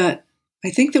think that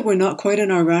we're not quite in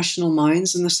our rational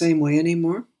minds in the same way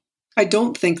anymore. I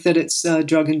don't think that it's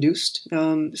drug-induced.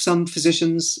 Some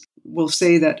physicians will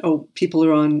say that, people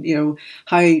are on,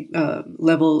 high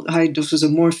doses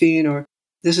of morphine, or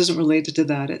this isn't related to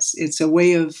that. It's a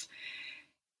way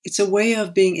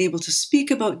of being able to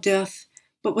speak about death,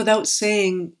 but without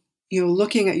saying,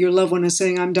 looking at your loved one and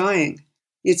saying, I'm dying.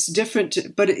 It's different,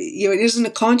 but it isn't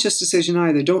a conscious decision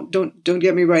either. Don't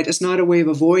get me right. It's not a way of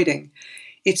avoiding.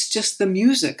 It's just the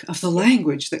music of the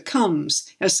language that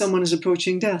comes as someone is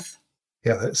approaching death.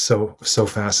 Yeah, that's so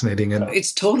fascinating. And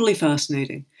it's totally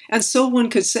fascinating. And so one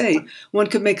could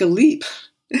make a leap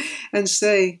and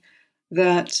say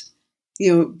that,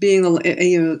 being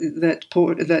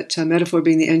that metaphor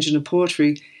being the engine of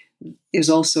poetry is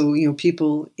also,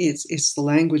 people, it's the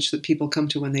language that people come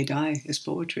to when they die is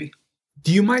poetry.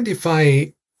 Do you mind if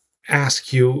I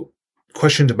ask you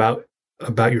questions about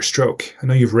your stroke? I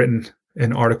know you've written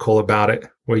an article about it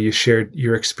where you shared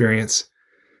your experience.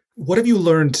 What have you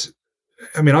learned?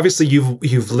 I mean, obviously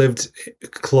you've lived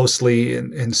closely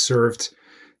and served,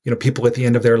 people at the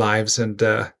end of their lives, and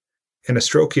a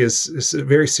stroke is a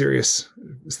very serious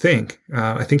thing.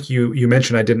 I think you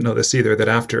mentioned, I didn't know this either, that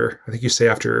after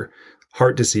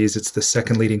heart disease, it's the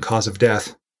second leading cause of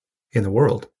death in the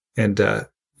world. And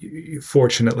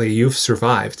fortunately, you've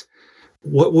survived.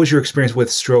 What was your experience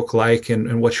with stroke like,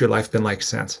 and what's your life been like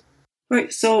since?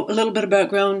 Right. So a little bit of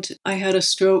background. I had a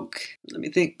stroke, let me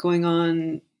think, going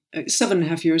on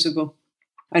 7.5 years ago.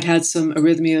 I'd had some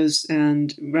arrhythmias,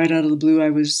 and right out of the blue, I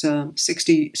was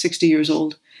 60 years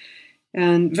old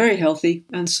and very healthy.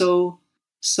 And so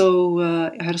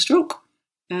I had a stroke.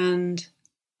 And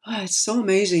it's so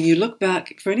amazing. You look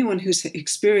back, for anyone who's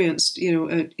experienced,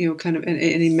 kind of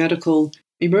any medical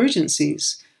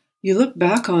emergencies, you look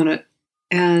back on it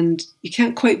and you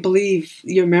can't quite believe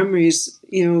your memories,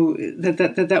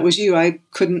 that was you. I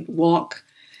couldn't walk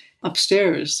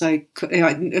upstairs. I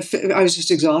was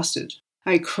just exhausted.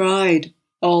 I cried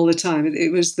all the time.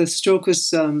 The stroke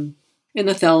was in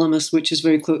the thalamus, which is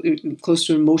very close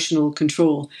to emotional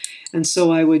control. And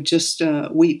so I would just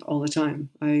weep all the time.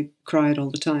 I cried all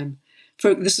the time.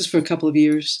 This is for a couple of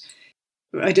years.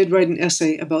 I did write an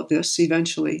essay about this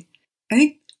eventually. I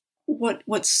think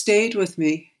what stayed with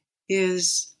me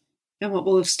is, and what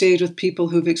will have stayed with people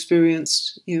who've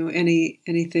experienced,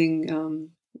 anything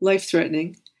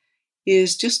life-threatening,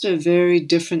 is just a very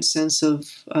different sense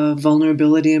of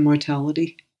vulnerability and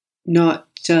mortality. Not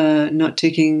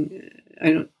taking,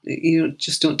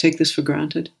 just don't take this for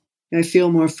granted. I feel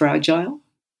more fragile,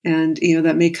 and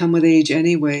that may come with age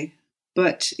anyway.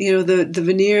 But that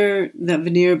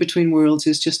veneer between worlds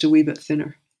is just a wee bit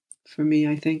thinner for me,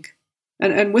 I think.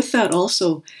 And with that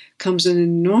also comes an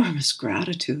enormous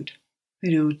gratitude,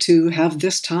 to have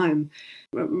this time.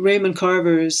 Raymond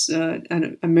Carver is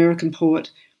an American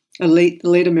poet, a late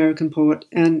American poet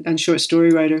and short story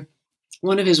writer.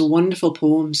 One of his wonderful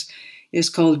poems is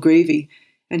called Gravy,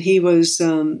 and he was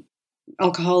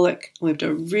alcoholic, lived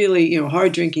a really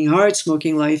hard drinking, hard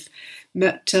smoking life.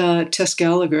 Met Tess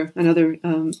Gallagher, another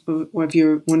one of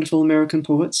your wonderful American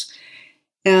poets,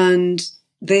 and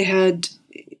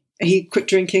he quit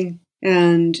drinking,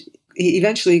 and he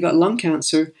eventually got lung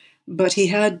cancer, but he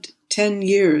had 10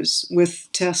 years with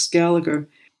Tess Gallagher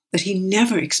that he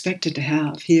never expected to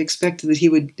have. He expected that he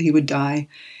would die,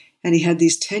 and he had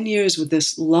these 10 years with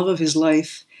this love of his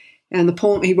life. And the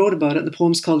poem, he wrote about it, the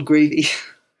poem's called Gravy.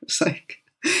 It's like,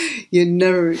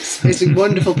 it's a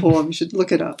wonderful poem. You should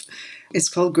look it up. It's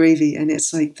called Gravy, and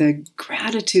it's like the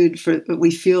gratitude that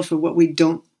we feel for what we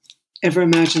don't ever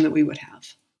imagine that we would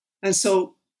have. And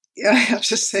so I have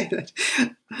to say that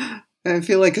I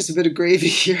feel like it's a bit of gravy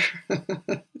here.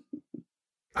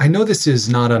 I know this is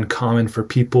not uncommon for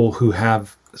people who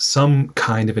have some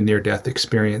kind of a near-death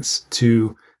experience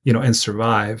to, and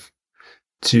survive,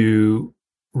 to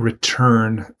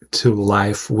return to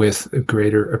life with a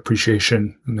greater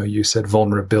appreciation. You said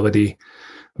vulnerability,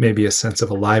 maybe a sense of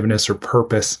aliveness or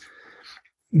purpose.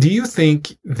 Do you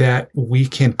think that we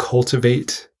can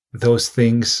cultivate those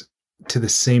things to the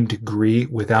same degree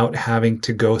without having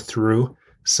to go through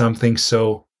something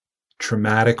so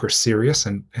traumatic or serious?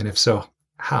 And if so,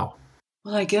 how?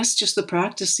 Well, I guess just the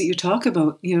practice that you talk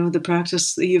about, the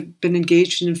practice that you've been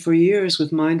engaged in for years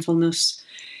with mindfulness,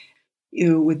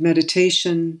 with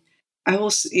meditation. I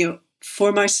will,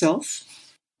 for myself,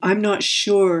 I'm not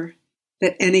sure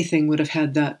that anything would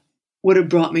have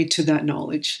brought me to that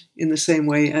knowledge in the same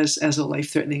way as a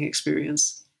life-threatening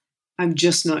experience. I'm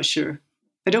just not sure.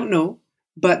 I don't know,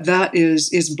 but that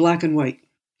is black and white,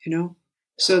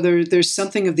 So there's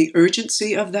something of the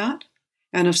urgency of that,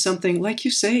 and of something, like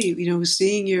you say,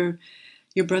 seeing your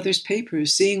brother's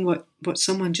papers, seeing what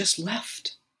someone just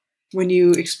left. When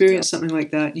you experience something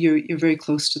like that, you're very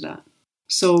close to that.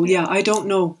 So yeah, I don't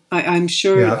know. I'm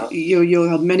sure you'll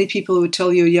have many people who would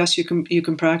tell you, yes, you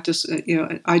can practice.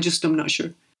 I just am not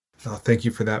sure. Oh, thank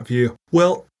you for that view.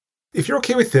 Well, if you're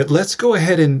okay with it, let's go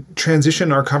ahead and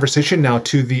transition our conversation now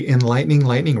to the enlightening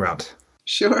lightning round.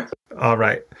 Sure. All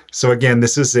right. So again,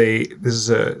 this is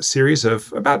a series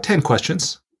of about 10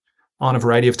 questions on a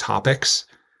variety of topics.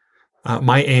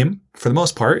 My aim, for the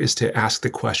most part, is to ask the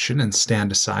question and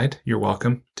stand aside. You're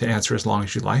welcome to answer as long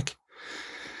as you like.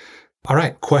 All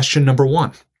right. Question number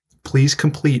 1. Please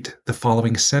complete the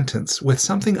following sentence with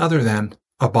something other than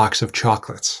a box of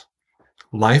chocolates.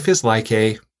 Life is like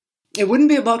a... It wouldn't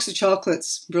be a box of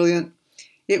chocolates. Brilliant.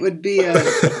 It would be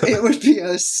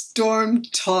a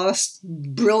storm-tossed,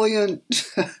 brilliant,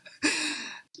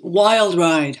 wild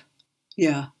ride.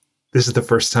 Yeah. This is the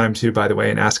first time, too, by the way,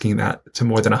 in asking that to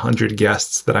more than 100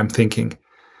 guests, that I'm thinking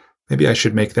maybe I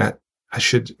should make that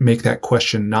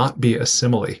question not be a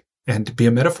simile and be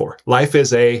a metaphor. Life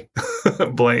is a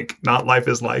blank, not life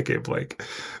is like a blank.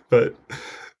 But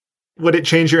would it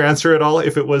change your answer at all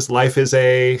if it was life is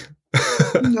a...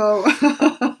 No.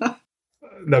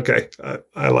 Okay,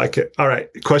 I like it. All right,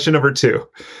 question number 2.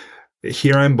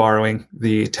 Here I'm borrowing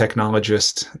the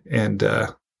technologist and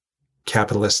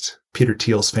capitalist Peter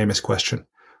Thiel's famous question.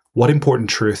 What important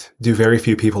truth do very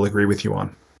few people agree with you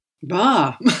on?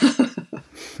 Bah.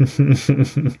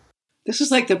 This is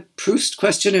like the Proust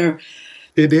questionnaire.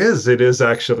 It is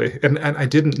actually. And I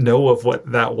didn't know of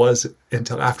what that was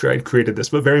until after I'd created this,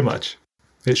 but very much.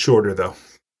 It's shorter though.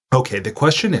 Okay, the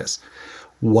question is,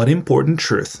 what important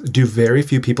truth do very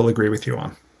few people agree with you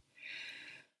on?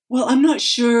 Well, I'm not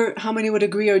sure how many would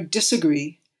agree or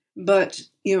disagree, but,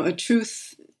 a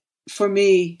truth for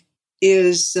me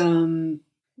is it's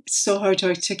so hard to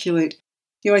articulate.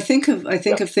 I think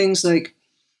of things like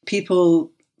people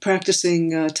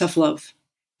practicing tough love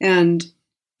and,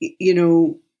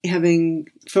 having,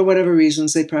 for whatever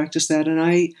reasons, they practice that. And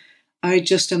I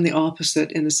just am the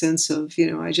opposite in the sense of,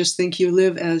 I just think you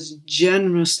live as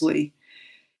generously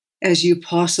as you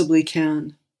possibly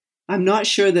can. I'm not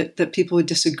sure that people would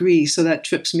disagree, so that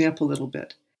trips me up a little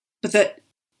bit. But that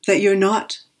you're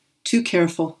not too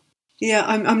careful. Yeah,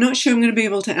 I'm not sure I'm going to be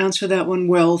able to answer that one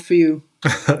well for you.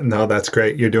 No, that's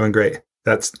great. You're doing great.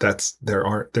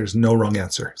 There's no wrong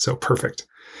answer. So perfect.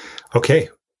 Okay,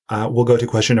 we'll go to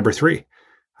question number 3.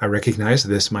 I recognize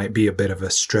this might be a bit of a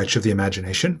stretch of the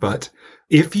imagination, but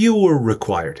if you were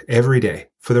required every day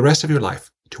for the rest of your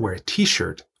life to wear a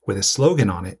t-shirt with a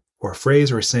slogan on it, or a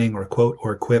phrase or a saying or a quote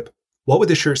or a quip, what would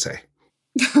the shirt say?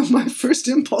 My first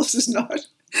impulse is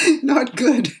not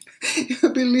good. It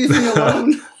would be leave me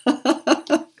alone.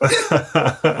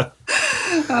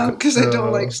 Because I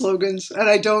don't like slogans, and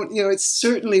I don't, it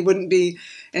certainly wouldn't be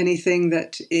anything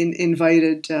that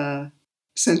invited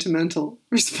sentimental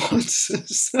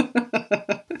responses.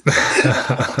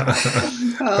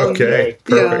 Okay,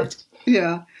 perfect.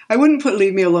 Yeah. I wouldn't put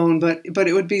 "leave me alone," but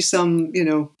it would be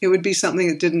it would be something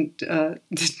that didn't,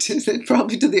 that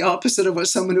probably did the opposite of what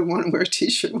someone who want to wear a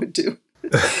T-shirt would do.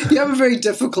 You have a very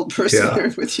difficult person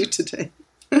here with you today.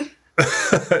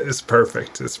 It's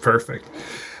perfect. It's perfect.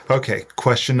 Okay,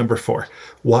 question number 4.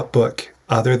 What book,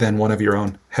 other than one of your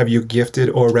own, have you gifted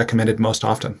or recommended most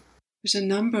often? There's a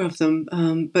number of them,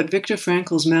 but Viktor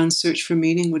Frankl's Man's Search for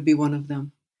Meaning would be one of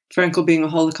them. Frankl being a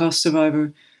Holocaust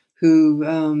survivor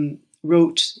who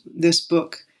wrote this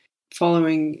book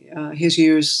following his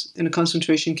years in a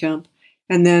concentration camp,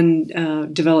 and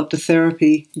then developed a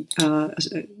therapy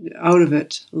out of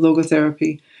it,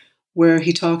 logotherapy, where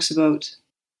he talks about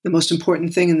the most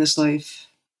important thing in this life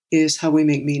is how we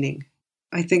make meaning.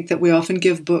 I think that we often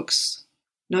give books,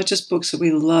 not just books that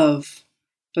we love,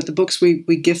 but the books we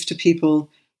gift to people,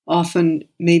 often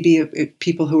maybe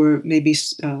people who are maybe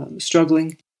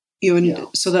struggling.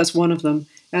 So that's one of them.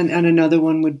 And another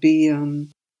one would be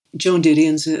Joan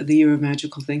Didion's The Year of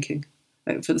Magical Thinking,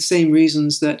 for the same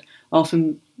reasons that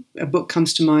often a book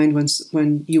comes to mind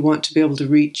when you want to be able to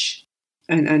reach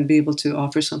and be able to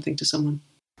offer something to someone.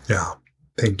 Yeah,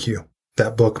 thank you.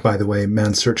 That book, by the way,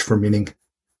 Man's Search for Meaning,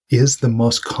 is the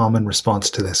most common response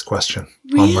to this question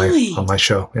on my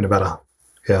show in about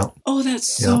Oh,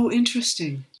 that's so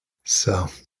interesting. So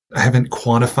I haven't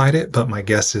quantified it, but my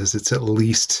guess is it's at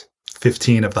least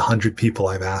 15 of the 100 people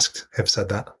I've asked have said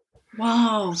that.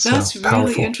 Wow, that's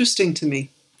really interesting to me.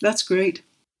 That's great.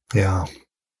 Yeah.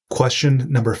 Question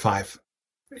number 5.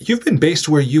 You've been based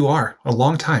where you are a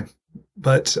long time,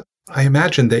 but I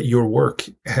imagine that your work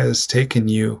has taken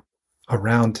you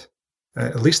around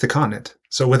at least the continent.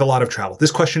 So with a lot of travel.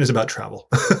 This question is about travel.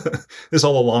 This is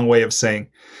all a long way of saying,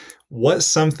 what's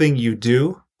something you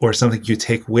do or something you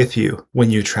take with you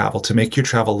when you travel to make your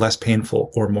travel less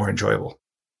painful or more enjoyable?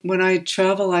 When I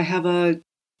travel, I have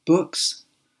books.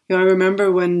 I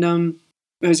remember when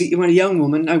I was a young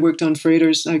woman, I worked on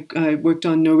freighters. I worked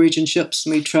on Norwegian ships,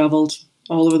 and we traveled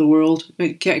all over the world.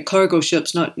 Cargo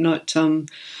ships, not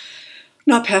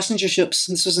passenger ships.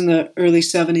 This was in the early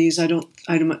 70s.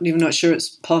 I'm even not sure it's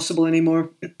possible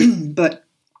anymore. But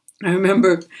I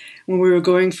remember when we were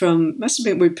going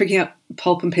we were picking up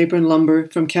pulp and paper and lumber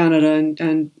from Canada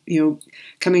and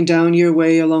coming down your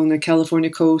way along the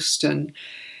California coast and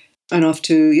off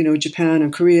to, Japan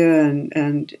and Korea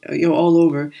and all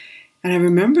over. And I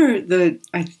remember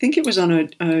I think it was on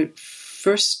a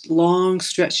first long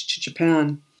stretch to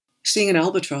Japan, seeing an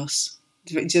albatross.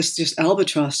 Just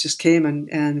albatross just came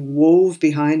and wove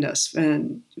behind us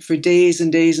and for days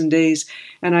and days and days.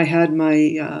 And I had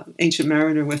my Ancient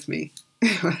Mariner with me.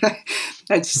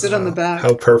 I'd sit on the back.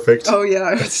 How perfect. Oh yeah,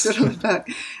 I would sit on the back.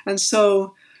 And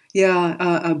so,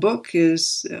 a book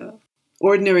is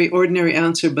ordinary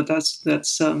answer, but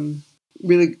that's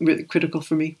really, really critical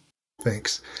for me.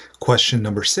 Thanks. Question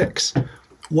number 6.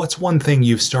 What's one thing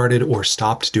you've started or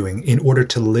stopped doing in order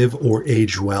to live or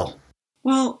age well?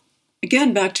 Well,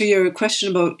 again, back to your question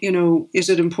about, is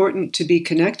it important to be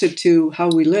connected to how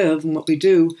we live and what we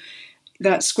do?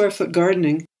 That square foot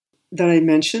gardening that I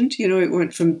mentioned, it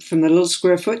went from the little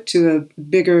square foot to a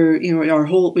bigger,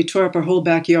 we tore up our whole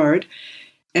backyard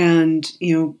and,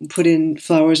 put in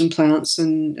flowers and plants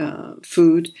and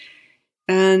food.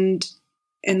 And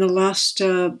in the last,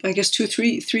 I guess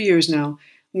 3 years now,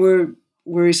 we're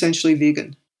essentially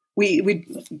vegan. We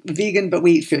vegan, but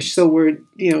we eat fish. So we're,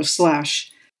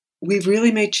 / We've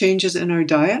really made changes in our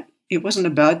diet. It wasn't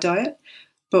a bad diet,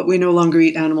 but we no longer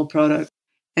eat animal product.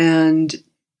 And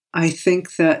I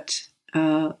think that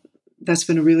that's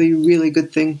been a really, really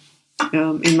good thing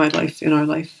in my life, in our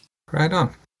life. Right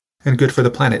on. And good for the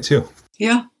planet, too.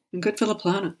 Yeah, and good for the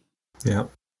planet. Yeah.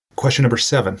 Question number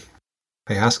 7.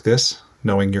 I ask this,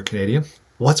 knowing you're Canadian.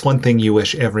 What's one thing you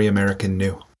wish every American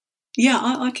knew?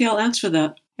 Yeah, okay, I'll answer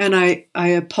that. And I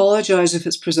apologize if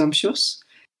it's presumptuous,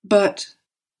 but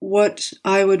what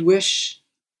I would wish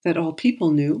that all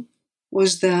people knew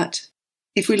was that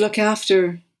if we look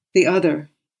after the other,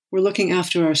 we're looking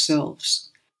after ourselves.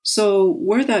 So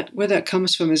where that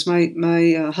comes from is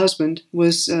my husband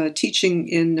was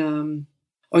teaching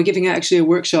or giving actually a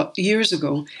workshop years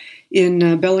ago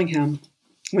in Bellingham.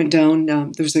 Went down.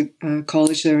 There was a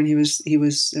college there, and he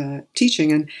was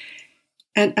teaching,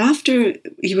 and after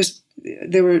he was.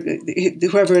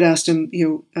 Whoever had asked him,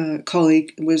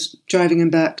 colleague was driving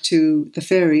him back to the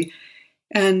ferry,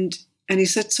 and And he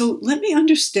said, so let me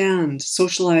understand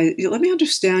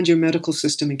your medical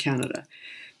system in Canada.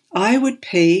 I would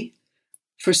pay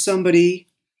for somebody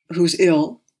who's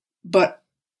ill, but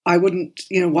I wouldn't,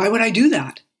 why would I do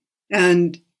that?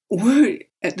 And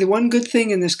the one good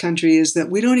thing in this country is that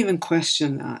we don't even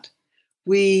question that.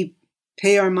 We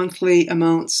pay our monthly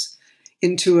amounts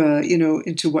into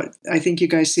what I think you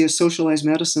guys see as socialized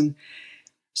medicine,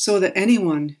 so that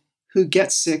anyone who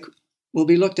gets sick will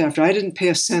be looked after. I didn't pay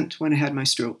a cent when I had my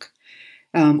stroke,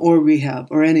 or rehab,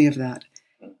 or any of that.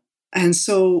 And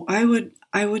so I would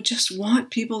just want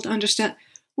people to understand,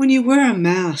 when you wear a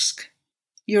mask,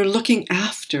 you're looking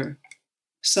after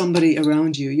somebody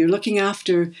around you. You're looking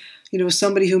after,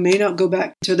 somebody who may not go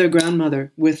back to their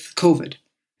grandmother with COVID.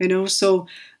 So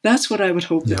that's what I would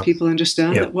hope that people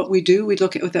understand, that what we do, we do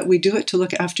it to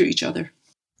look after each other.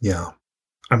 Yeah.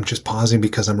 I'm just pausing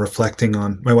because I'm reflecting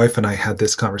on, my wife and I had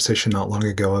this conversation not long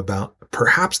ago about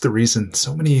perhaps the reason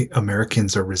so many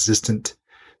Americans are resistant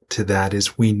to that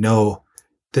is we know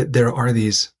that there are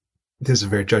this is a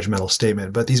very judgmental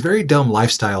statement, but these very dumb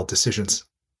lifestyle decisions.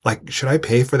 Like, should I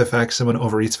pay for the fact someone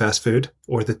overeats fast food,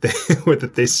 or that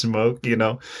they smoke,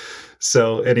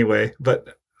 So anyway,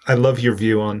 but I love your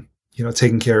view on,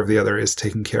 taking care of the other is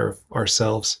taking care of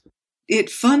ourselves. It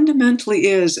fundamentally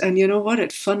is. And you know what?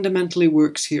 It fundamentally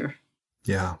works here.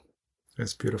 Yeah,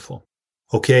 it's beautiful.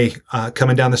 Okay,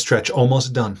 coming down the stretch,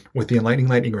 almost done with the enlightening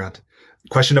lightning round.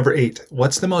 Question number 8.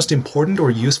 What's the most important or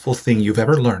useful thing you've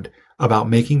ever learned about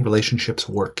making relationships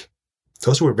work?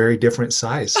 Those were very different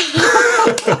size.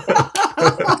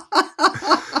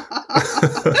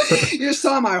 You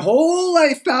saw my whole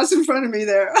life pass in front of me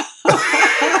there.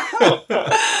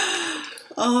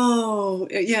 Oh,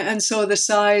 yeah. And so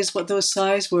what those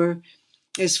size were,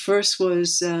 is first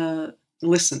was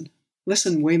listen.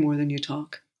 Listen way more than you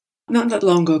talk. Not that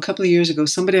long ago, a couple of years ago,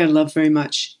 somebody I loved very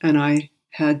much and I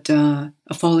had a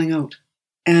falling out.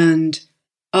 And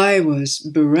I was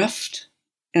bereft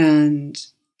and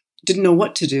didn't know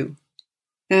what to do.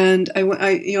 And I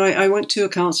went to a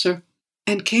counselor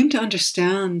and came to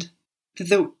understand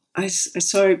that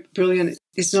sorry, brilliant.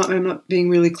 I'm not being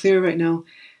really clear right now,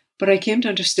 but I came to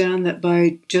understand that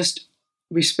by just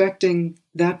respecting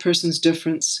that person's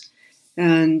difference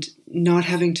and not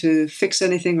having to fix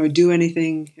anything or do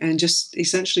anything and just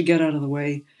essentially get out of the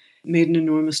way made an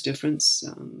enormous difference.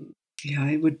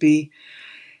 It would be,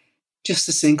 just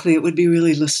succinctly, it would be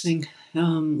really listening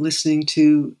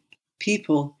to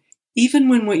people, even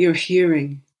when what you're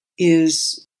hearing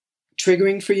is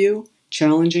triggering for you,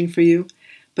 challenging for you,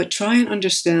 but try and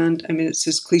understand. I mean, it's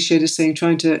as cliche to saying,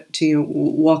 trying to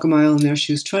walk a mile in their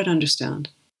shoes. Try to understand.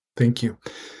 Thank you.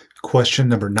 Question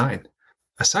number 9.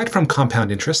 Aside from compound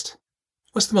interest,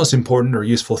 what's the most important or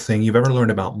useful thing you've ever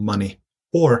learned about money?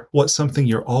 Or what's something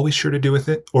you're always sure to do with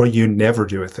it, or you never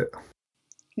do with it?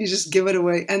 You just give it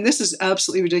away. And this is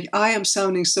absolutely ridiculous. I am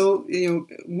sounding so,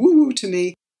 woo-woo to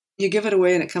me. You give it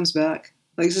away and it comes back.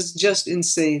 Like, this is just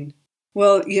insane.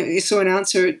 Well, so an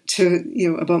answer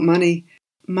to, about money.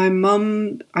 My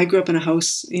mom, I grew up in a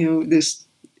house,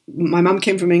 my mom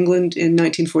came from England in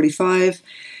 1945,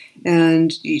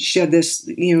 and she had this,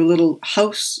 little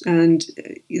house and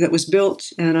that was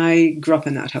built, and I grew up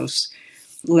in that house,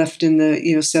 left in the,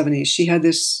 70s. She had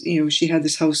this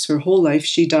house her whole life.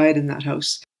 She died in that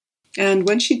house. And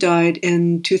when she died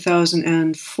in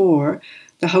 2004,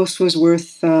 the house was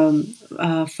worth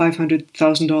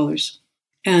 $500,000.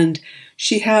 And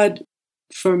she had,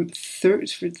 for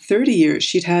 30 years,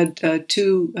 she'd had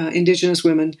 2 Indigenous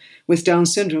women with Down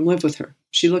syndrome live with her.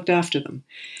 She looked after them.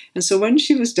 And so when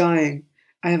she was dying,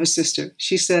 I have a sister,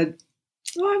 she said,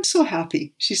 "Oh, I'm so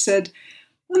happy." She said,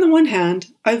 "On the one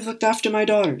hand, I've looked after my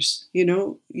daughters.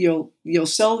 You'll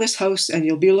sell this house and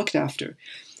you'll be looked after.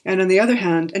 And on the other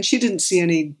hand," and she didn't see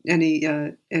any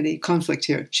conflict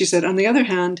here. She said, "On the other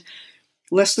hand,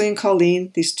 Leslie and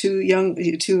Colleen, these 2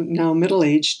 now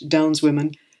middle-aged Downs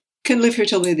women, can live here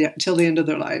till the end of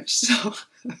their lives." So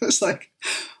I was like,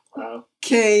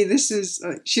 okay, this is,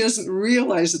 she doesn't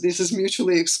realize that this is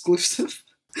mutually exclusive.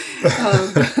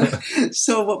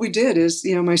 So what we did is,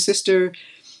 my sister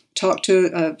talked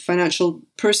to a financial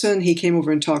person. He came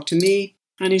over and talked to me,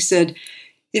 and he said,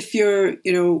 if you're,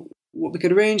 what we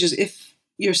could arrange is, if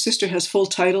your sister has full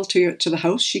title to the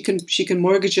house, she can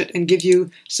mortgage it and give you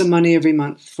some money every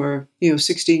month for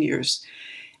 16 years,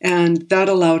 and that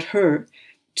allowed her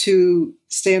to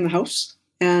stay in the house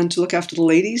and to look after the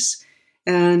ladies,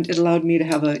 and it allowed me to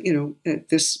have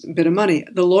this bit of money.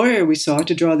 The lawyer we saw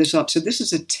to draw this up said, "This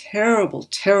is a terrible,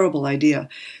 terrible idea.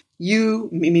 You,"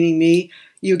 meaning me,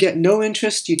 You get no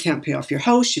interest. You can't pay off your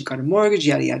house. You've got a mortgage,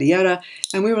 yada, yada, yada.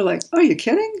 And we were like, are you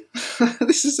kidding?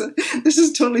 This is a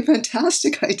totally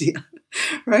fantastic idea,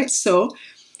 right? So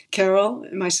Carol,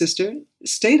 my sister,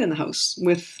 stayed in the house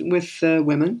with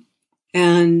women.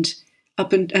 And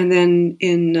then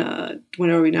in,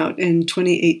 when are we now? In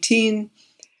 2018,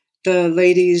 the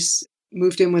ladies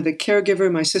moved in with a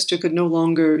caregiver. My sister could no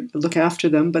longer look after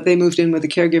them, but they moved in with a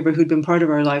caregiver who'd been part of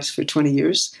our lives for 20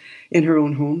 years in her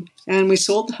own home. And we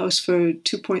sold the house for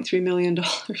 $2.3 million.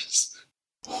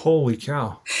 Holy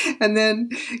cow. And then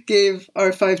gave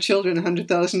our 5 children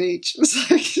 $100,000 each. It was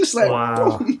just like,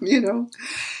 wow. Boom,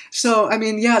 So, I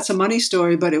mean, yeah, it's a money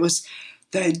story, but it was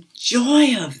the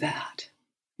joy of that,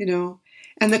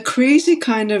 and the crazy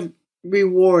kind of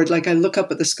reward. Like I look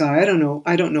up at the sky. I don't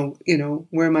know,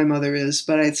 where my mother is,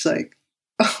 but it's like,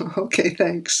 oh, okay,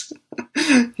 thanks.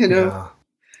 Yeah.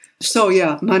 So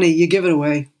yeah, money, you give it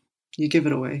away. Yeah.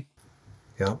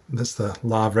 That's the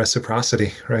law of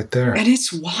reciprocity right there. And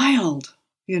it's wild,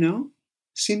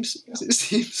 seems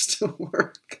to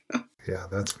work. Yeah,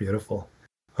 that's beautiful.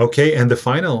 Okay. And the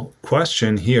final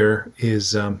question here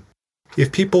is,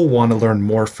 if people want to learn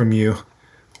more from you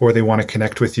or they want to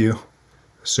connect with you,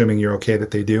 assuming you're okay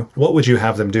that they do, what would you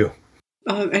have them do?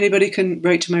 Anybody can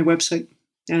write to my website,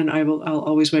 and I'll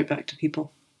always write back to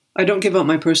people. I don't give out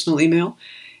my personal email,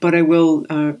 but I will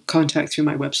contact through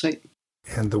my website.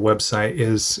 And the website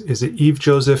is it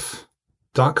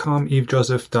evejoseph.com,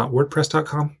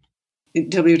 evejoseph.wordpress.com?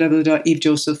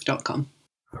 www.evejoseph.com.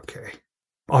 Okay.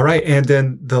 All right. And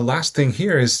then the last thing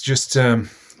here is just,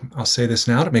 I'll say this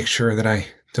now to make sure that I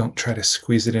don't try to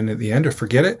squeeze it in at the end or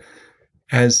forget it.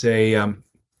 As a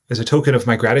token of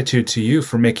my gratitude to you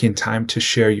for making time to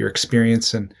share your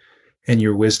experience and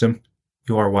your wisdom,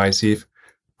 you are wise, Eve.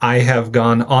 I have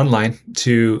gone online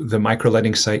to the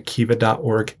microlending site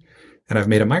kiva.org, and I've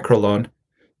made a microloan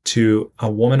to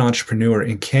a woman entrepreneur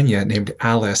in Kenya named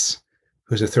Alice,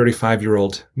 who's a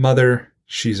 35-year-old mother.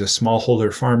 She's a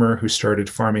smallholder farmer who started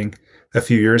farming a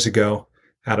few years ago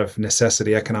out of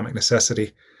necessity, economic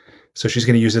necessity. So she's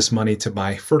going to use this money to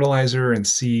buy fertilizer and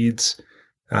seeds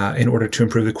in order to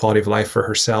improve the quality of life for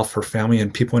herself, her family,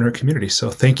 and people in her community. So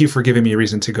thank you for giving me a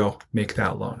reason to go make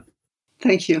that loan.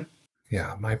 Thank you.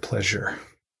 Yeah, my pleasure.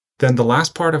 Then the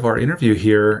last part of our interview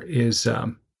here is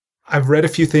I've read a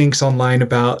few things online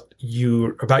about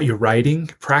your writing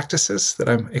practices that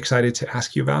I'm excited to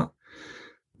ask you about.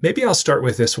 Maybe I'll start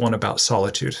with this one about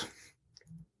solitude.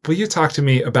 Will you talk to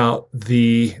me about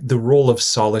the role of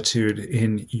solitude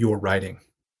in your writing?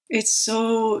 It's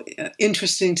so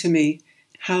interesting to me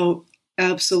how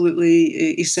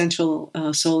absolutely essential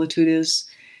solitude is.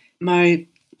 My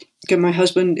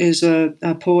husband is a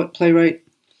poet, playwright,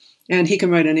 and he can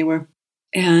write anywhere.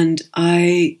 And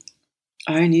I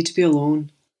need to be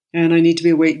alone, and I need to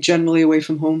be generally away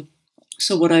from home.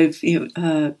 So what a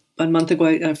month ago,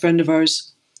 a friend of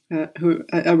ours,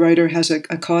 a writer, has a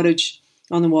cottage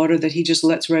on the water that he just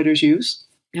lets writers use.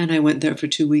 And I went there for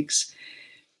 2 weeks.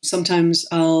 Sometimes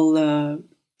I'll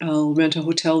rent a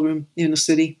hotel room in a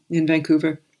city in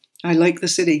Vancouver. I like the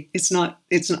city.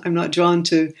 I'm not drawn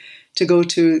to go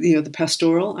to the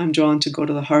pastoral. I'm drawn to go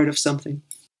to the heart of something.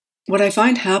 What I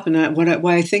find happen,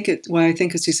 why I think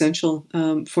it's essential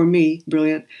for me,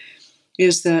 brilliant,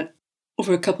 is that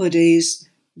over a couple of days,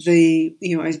 the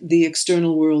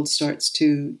external world starts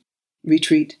to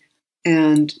retreat,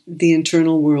 and the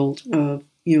internal world of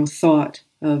thought,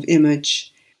 of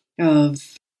image,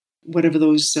 of whatever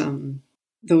those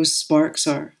sparks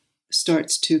are,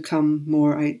 starts to come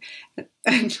more.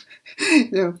 My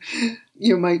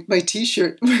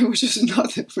T-shirt, which is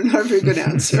not a very good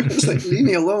answer. It's like, leave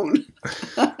me alone.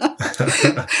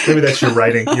 Maybe that's your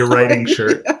writing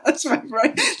shirt. Yeah, that's my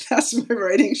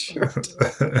writing shirt.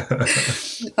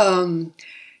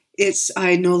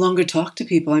 I no longer talk to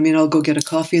people. I mean, I'll go get a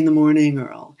coffee in the morning,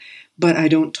 but I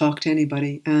don't talk to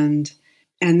anybody. And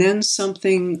then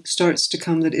something starts to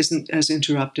come that isn't as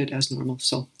interrupted as normal.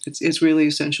 So it's really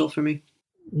essential for me.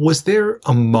 Was there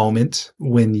a moment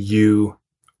when you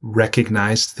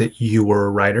recognized that you were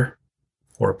a writer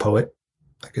or a poet?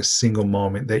 Like a single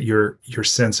moment that your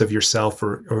sense of yourself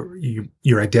or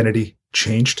your identity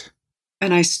changed?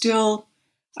 And I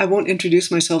won't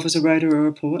introduce myself as a writer or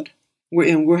a poet.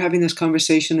 We're having this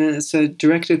conversation, and it's a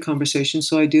directed conversation,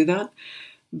 so I do that.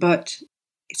 But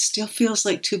it still feels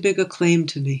like too big a claim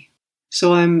to me.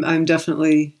 So I'm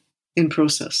definitely in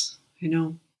process,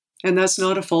 And that's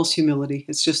not a false humility.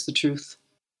 It's just the truth.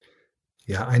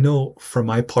 Yeah, I know for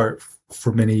my part,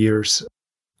 for many years,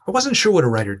 I wasn't sure what a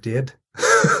writer did.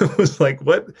 It was like,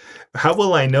 how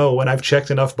will I know when I've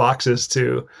checked enough boxes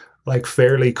to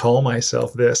fairly call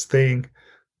myself this thing?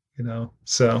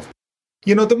 So,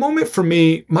 the moment for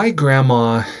me, my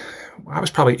grandma, I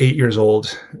was probably 8 years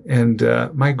old, and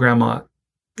my grandma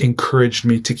encouraged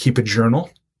me to keep a journal.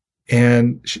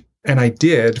 And I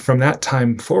did. From that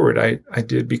time forward, I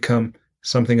did become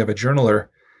something of a journaler.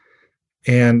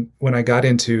 And when I got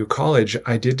into college,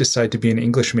 I did decide to be an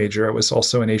English major. I was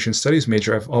also an Asian studies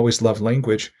major. I've always loved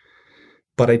language,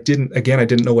 but I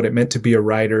didn't know what it meant to be a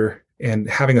writer. And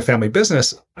having a family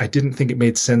business, I didn't think it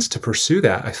made sense to pursue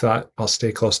that. I thought I'll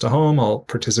stay close to home. I'll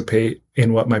participate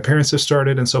in what my parents have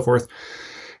started and so forth.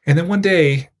 And then one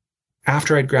day,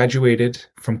 after I'd graduated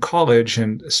from college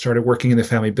and started working in the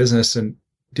family business and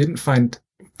didn't find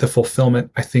the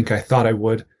fulfillment I think I thought I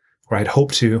would, or I'd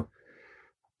hoped to,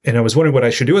 and I was wondering what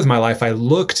I should do with my life, I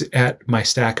looked at my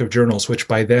stack of journals, which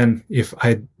by then, if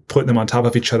I'd put them on top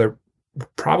of each other,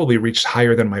 probably reached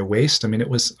higher than my waist. I mean, it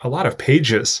was a lot of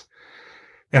pages.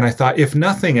 And I thought, if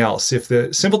nothing else, if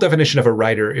the simple definition of a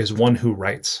writer is one who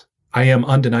writes, I am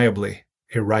undeniably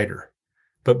a writer.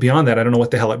 But beyond that, I don't know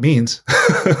what the hell it means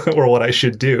or what I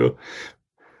should do.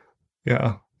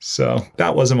 Yeah. So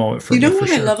that was a moment for me. You know what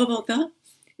sure. I love about that?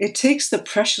 It takes the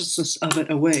preciousness of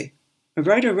it away. A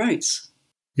writer writes.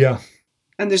 Yeah.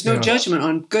 And there's no judgment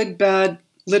on good, bad,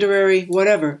 literary,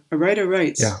 whatever. A writer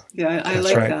writes. Yeah, I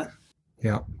like that.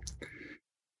 Yeah.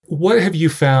 What have you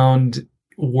found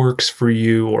works for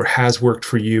you or has worked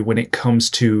for you when it comes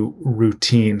to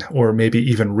routine or maybe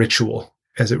even ritual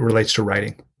as it relates to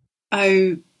writing?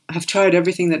 I have tried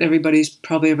everything that everybody's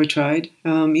probably ever tried.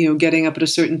 Getting up at a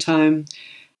certain time,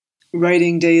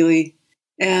 writing daily,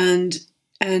 and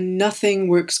nothing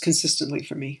works consistently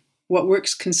for me. What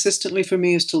works consistently for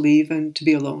me is to leave and to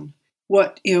be alone.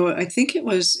 I think it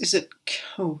was,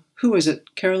 who is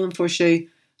it? Carolyn Forche.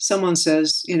 Someone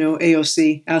says,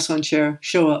 AOC, ass on chair,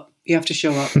 show up. You have to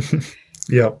show up.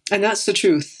 Yeah. And that's the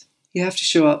truth. You have to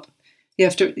show up. You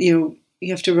have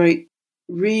to write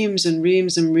reams and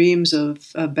reams and reams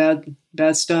of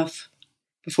bad stuff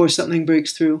before something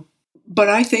breaks through. But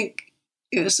I think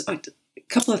it's a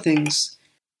couple of things.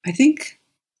 I think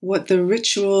what the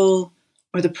ritual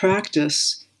or the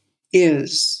practice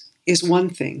is one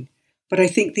thing, but I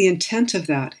think the intent of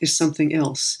that is something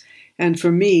else. And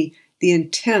for me, the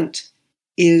intent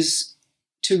is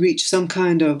to reach some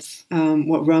kind of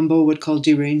what Rimbaud would call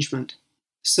derangement.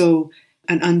 So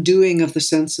an undoing of the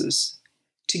senses,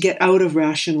 to get out of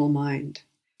rational mind,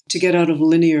 to get out of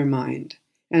linear mind.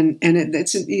 And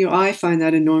it's I find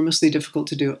that enormously difficult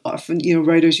to do. Often,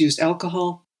 writers use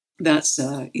alcohol. That's,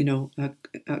 a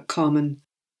common,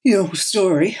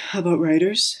 story about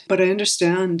writers. But I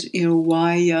understand,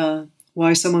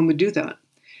 why someone would do that.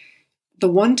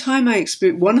 One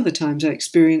of the times I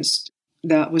experienced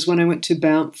that was when I went to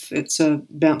Banff. It's a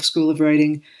Banff School of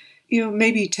Writing,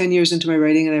 maybe 10 years into my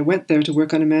writing, and I went there to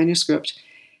work on a manuscript.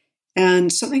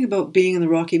 And something about being in the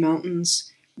Rocky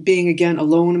Mountains, being again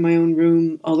alone in my own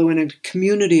room, although in a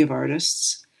community of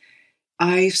artists,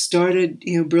 I started,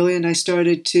 brilliant, I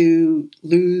started to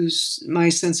lose my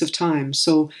sense of time.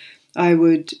 So I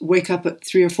would wake up at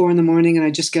 3 or 4 in the morning and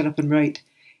I'd just get up and write.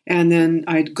 And then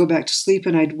I'd go back to sleep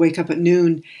and I'd wake up at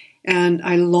noon. And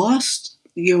I lost,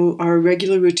 our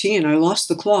regular routine. I lost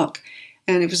the clock.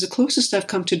 And it was the closest I've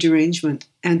come to derangement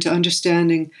and to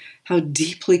understanding how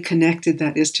deeply connected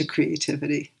that is to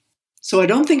creativity. So I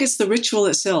don't think it's the ritual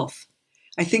itself.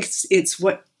 I think it's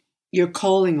what you're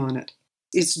calling on it.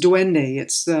 It's duende.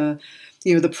 It's the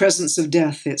presence of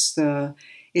death. It's the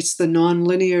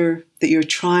nonlinear that you're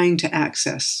trying to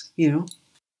access.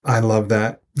 I love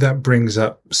that. That brings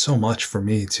up so much for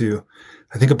me too.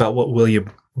 I think about what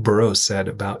William Burroughs said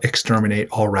about exterminate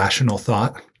all rational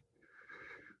thought.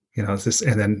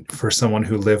 And then for someone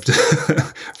who lived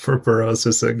for Burroughs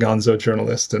as a gonzo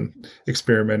journalist and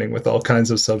experimenting with all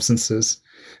kinds of substances,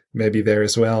 maybe there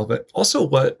as well. But also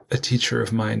what a teacher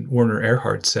of mine, Werner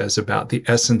Erhard, says about the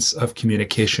essence of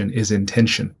communication is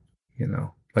intention.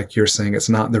 Like you're saying, it's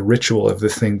not the ritual of the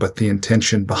thing, but the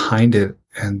intention behind it.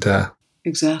 And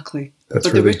exactly. But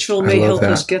the ritual may help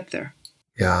us get there.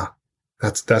 Yeah,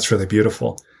 that's really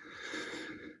beautiful.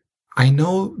 I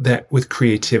know that with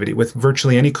creativity, with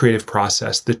virtually any creative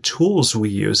process, the tools we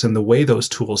use and the way those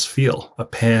tools feel, a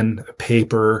pen, a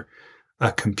paper,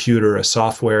 a computer, a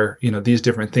software, these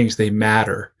different things, they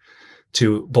matter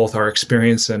to both our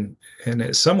experience and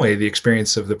in some way the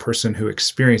experience of the person who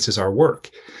experiences our work.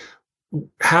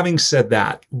 Having said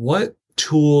that, what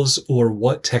tools or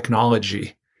what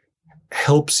technology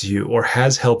helps you or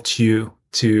has helped you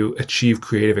to achieve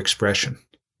creative expression?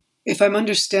 If I'm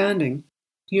understanding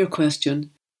your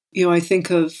question, I think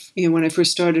of, when I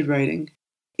first started writing,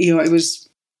 it was,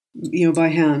 by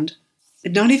hand.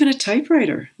 not even a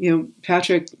typewriter.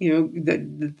 Patrick,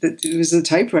 that it was a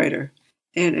typewriter,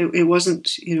 and it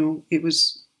wasn't. It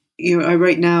was. I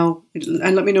write now,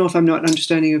 and let me know if I'm not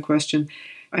understanding your question.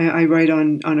 I write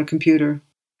on a computer.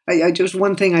 I just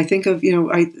one thing I think of.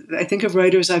 I think of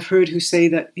writers I've heard who say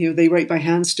that they write by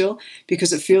hand still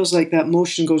because it feels like that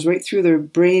motion goes right through their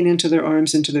brain into their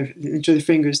arms into their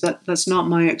fingers. That's not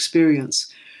my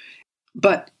experience,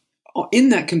 but in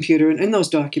that computer and in those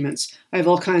documents, I have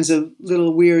all kinds of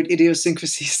little weird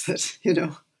idiosyncrasies that,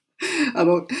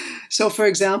 about. So, for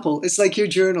example, it's like your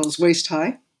journals, waist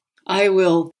high. I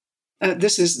will,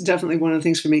 this is definitely one of the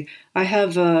things for me. I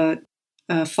have a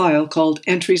file called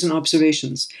Entries and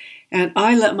Observations, and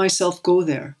I let myself go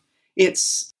there.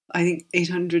 It's, I think,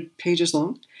 800 pages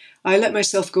long. I let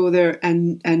myself go there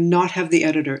and not have the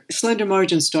editor. Slender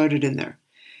margin started in there.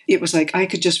 It was like I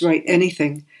could just write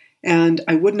anything, and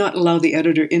I would not allow the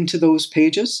editor into those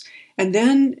pages. And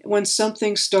then when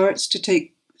something starts to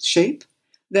take shape,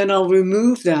 then I'll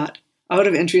remove that out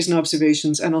of Entries and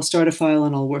Observations, and I'll start a file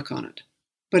and I'll work on it.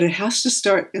 But it has to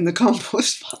start in the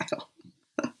compost file.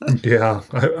 Yeah,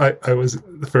 I was,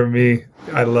 for me,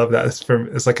 I love that.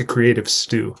 It's like a creative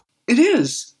stew. It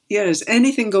is. Yes,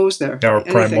 anything goes there. Or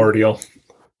primordial.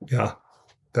 Yeah,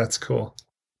 that's cool.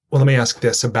 Well, let me ask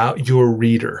this about your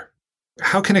reader.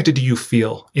 How connected do you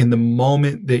feel in the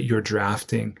moment that you're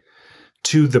drafting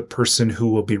to the person who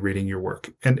will be reading your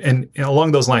work? And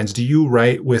along those lines, do you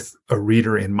write with a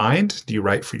reader in mind? Do you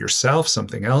write for yourself,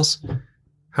 something else?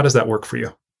 How does that work for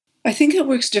you? I think it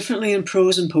works differently in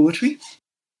prose and poetry.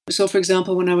 So, for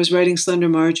example, when I was writing Slender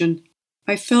Margin,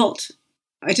 I felt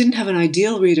I didn't have an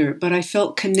ideal reader, but I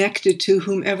felt connected to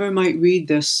whomever might read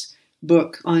this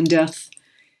book on death.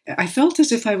 I felt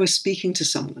as if I was speaking to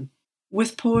someone.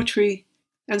 With poetry,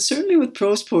 and certainly with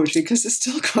prose poetry, because it's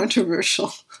still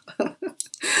controversial.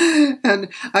 And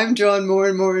I'm drawn more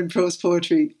and more in prose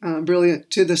poetry, brilliant,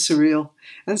 to the surreal.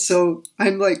 And so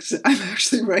I'm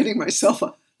actually writing myself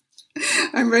up.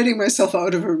 I'm writing myself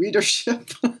out of a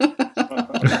readership. And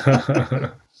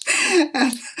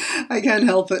I can't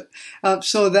help it.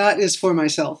 So that is for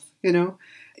myself,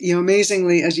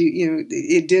 amazingly, as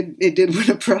it did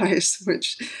win a prize,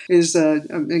 which is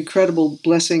an incredible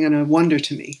blessing and a wonder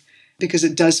to me, because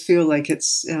it does feel like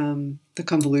it's the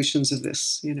convolutions of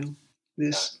this,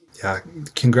 this. Yeah,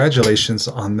 congratulations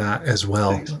on that as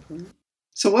well. Thanks.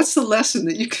 So, what's the lesson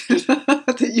that you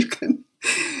can?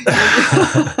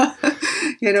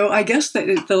 I guess that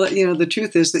the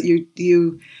truth is that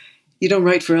you don't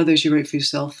write for others, you write for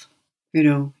yourself,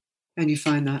 and you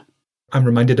find that. I'm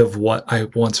reminded of what I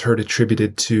once heard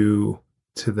attributed to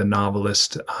the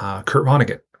novelist Kurt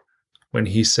Vonnegut, when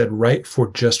he said, write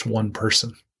for just one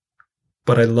person.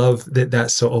 But I love that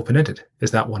that's so open-ended.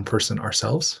 Is that one person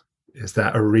ourselves? Is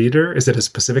that a reader? Is it a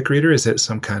specific reader? Is it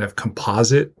some kind of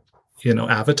composite,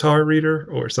 avatar reader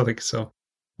or something? So,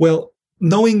 well,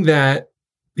 knowing that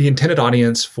the intended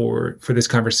audience for this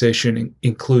conversation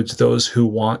includes those who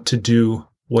want to do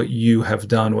what you have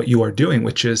done, what you are doing,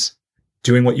 which is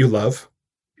doing what you love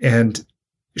and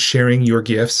sharing your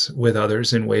gifts with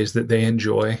others in ways that they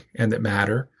enjoy and that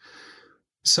matter.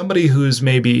 Somebody who's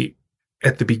maybe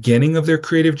at the beginning of their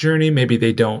creative journey, maybe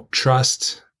they don't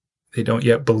trust, they don't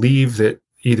yet believe that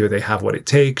either they have what it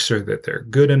takes or that they're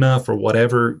good enough or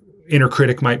whatever inner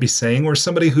critic might be saying, or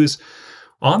somebody who's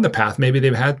on the path, maybe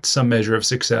they've had some measure of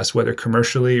success, whether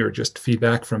commercially or just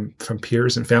feedback from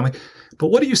peers and family. But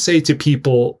what do you say to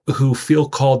people who feel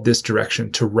called this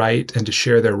direction to write and to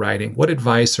share their writing? What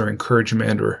advice or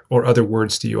encouragement or other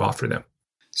words do you offer them?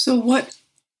 So what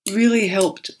really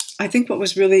helped, I think what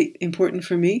was really important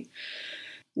for me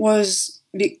was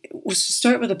to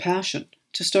start with a passion,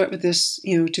 to start with this,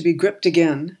 to be gripped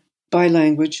again by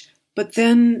language. But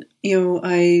then,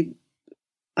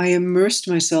 I immersed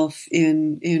myself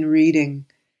in reading,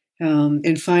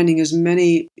 in finding as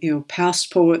many,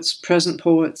 past poets, present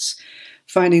poets,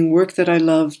 finding work that I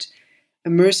loved,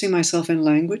 immersing myself in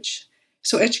language.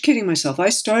 So educating myself. I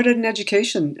started an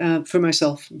education for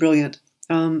myself. Brilliant.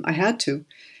 I had to.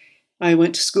 I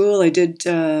went to school. I did,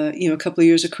 a couple of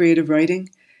years of creative writing.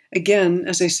 Again,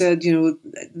 as I said,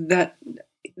 that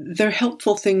they're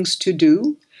helpful things to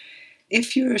do.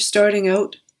 If you're starting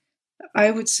out,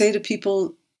 I would say to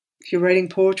people, if you're writing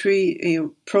poetry,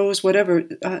 prose, whatever,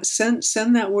 send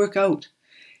that work out,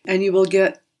 and you will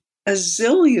get a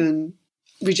zillion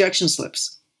rejection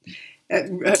slips. I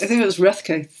think it was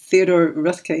Theodore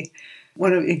Roethke,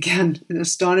 an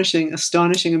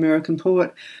astonishing American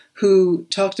poet, who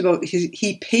talked about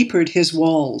he papered his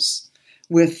walls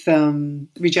with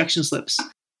rejection slips.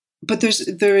 But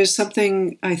there is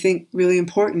something I think really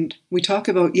important. We talk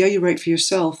about, yeah, you write for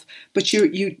yourself, but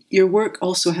your work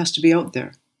also has to be out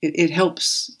there. It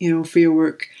helps, for your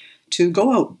work to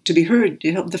go out, to be heard.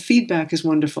 The feedback is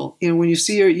wonderful. When you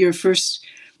see your first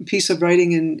piece of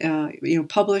writing and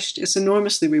published, it's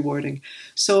enormously rewarding.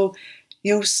 So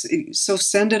so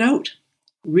send it out,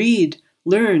 read,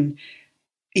 learn.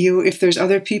 If there's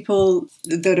other people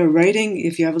that are writing,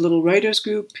 if you have a little writers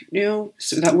group,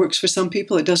 so that works for some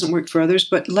people, it doesn't work for others.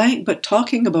 But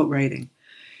talking about writing,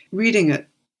 reading it,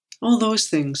 all those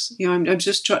things. I'm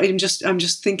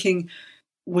just thinking,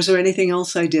 was there anything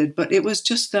else I did? But it was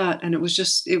just that, and it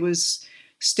was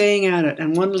staying at it,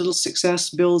 and one little success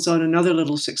builds on another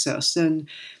little success, and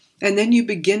then you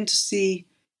begin to see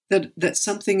that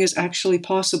something is actually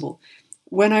possible.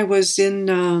 When I was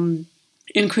in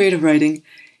creative writing,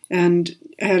 and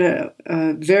I had a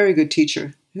very good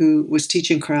teacher who was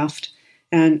teaching craft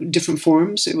and different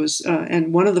forms. It was,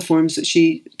 and one of the forms that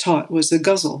she taught was the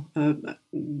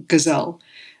ghazal,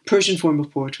 Persian form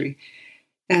of poetry.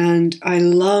 And I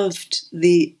loved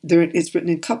it's written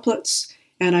in couplets,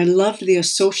 and I loved the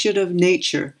associative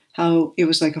nature, how it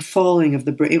was like a falling of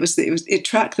the brain. It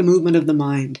tracked the movement of the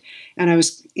mind. And I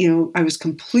was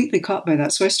completely caught by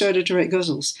that. So I started to write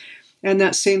ghazals. And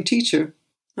that same teacher,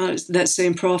 that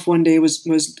same prof one day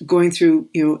was going through,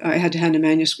 I had to hand a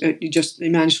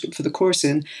manuscript for the course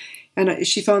in, and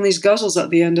she found these ghazals at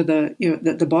the end of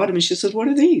the bottom, and she said, "What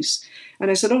are these?"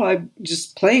 And I said, "Oh, I'm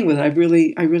just playing with it. I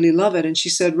really love it." And she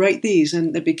said, "Write these,"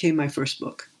 and it became my first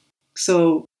book.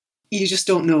 So you just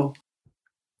don't know.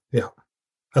 Yeah,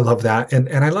 I love that, and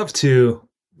I love to,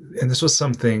 and this was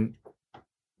something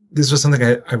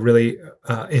I really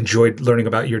enjoyed learning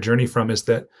about your journey from, is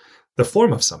that the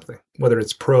form of something, whether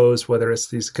it's prose, whether it's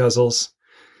these ghazals,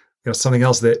 something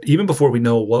else that even before we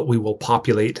know what we will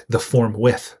populate the form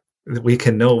with, we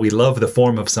can know we love the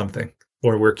form of something,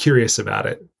 or we're curious about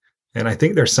it. And I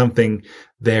think there's something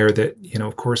there that,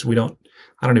 of course I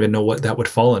don't even know what that would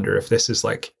fall under, if this is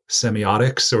like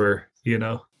semiotics or,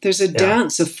 There's a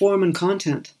dance of form and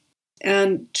content,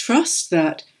 and trust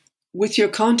that with your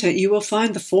content, you will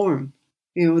find the form,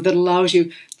 that allows you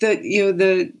that,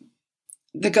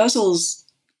 the ghazals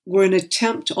were an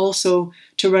attempt also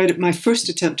to write, my first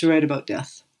attempt to write about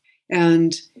death.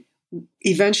 And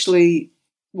eventually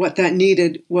what that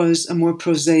needed was a more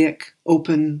prosaic,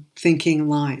 open thinking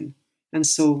line. And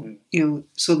so,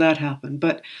 so that happened.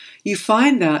 But you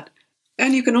find that,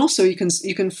 and you can also, you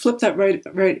can flip that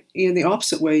right in the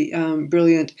opposite way,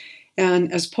 brilliant.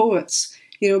 And as poets,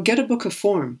 get a book of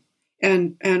form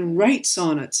and write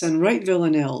sonnets and write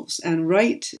villanelles and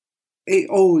write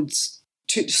odes,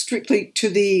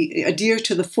 adhere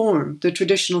to the form, the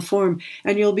traditional form,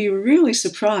 and you'll be really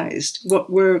surprised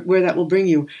where that will bring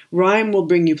you. Rhyme will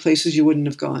bring you places you wouldn't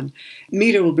have gone.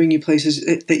 Meter will bring you places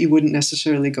that you wouldn't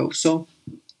necessarily go. So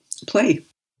play.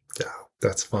 Yeah,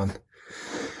 that's fun.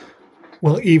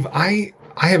 Well, Eve, I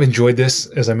have enjoyed this.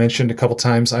 As I mentioned a couple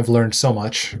times, I've learned so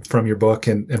much from your book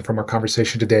and from our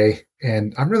conversation today,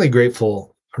 and I'm really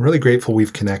grateful.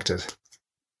 We've connected.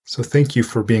 So thank you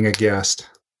for being a guest.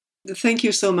 Thank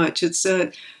you so much.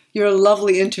 You're a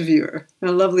lovely interviewer,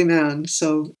 a lovely man.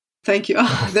 So thank you.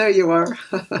 Oh, there you are.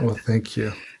 Well, thank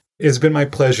you. It's been my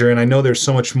pleasure. And I know there's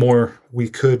so much more we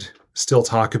could still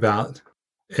talk about.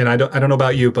 And I don't know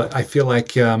about you, but I feel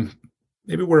like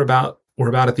maybe we're about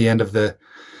at the end of the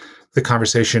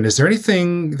conversation. Is there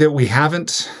anything that we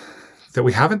haven't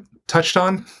touched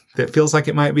on that feels like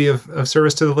it might be of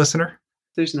service to the listener?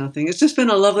 There's nothing. It's just been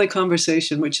a lovely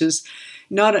conversation, which is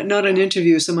not an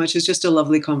interview so much as just a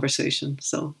lovely conversation.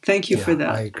 So thank you for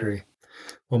that. I agree.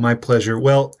 Well, my pleasure.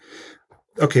 Well,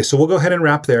 okay, so we'll go ahead and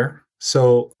wrap there.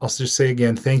 So I'll just say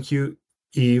again, thank you,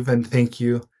 Eve, and thank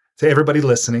you to everybody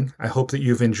listening. I hope that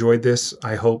you've enjoyed this.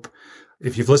 I hope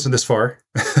if you've listened this far,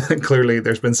 clearly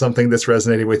there's been something that's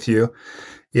resonated with you.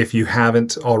 If you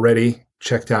haven't already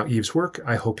checked out Eve's work,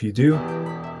 I hope you do.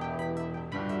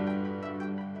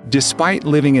 Despite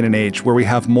living in an age where we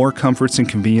have more comforts and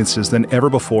conveniences than ever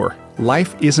before,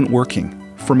 life isn't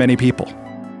working for many people.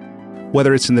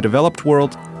 Whether it's in the developed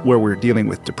world, where we're dealing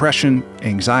with depression,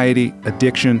 anxiety,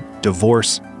 addiction,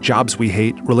 divorce, jobs we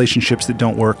hate, relationships that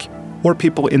don't work, or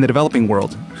people in the developing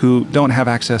world who don't have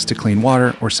access to clean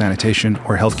water or sanitation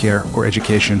or healthcare or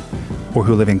education, or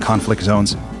who live in conflict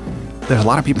zones, there's a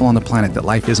lot of people on the planet that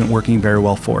life isn't working very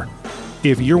well for.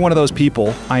 If you're one of those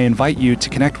people, I invite you to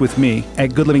connect with me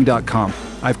at goodliving.com.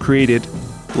 I've created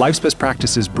Life's Best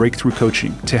Practices Breakthrough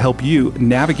Coaching to help you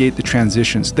navigate the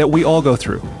transitions that we all go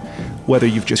through. Whether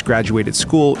you've just graduated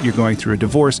school, you're going through a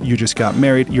divorce, you just got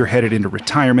married, you're headed into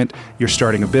retirement, you're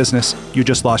starting a business, you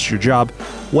just lost your job,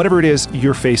 whatever it is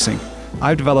you're facing,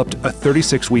 I've developed a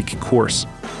 36-week course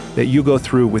that you go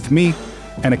through with me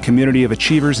and a community of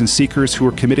achievers and seekers who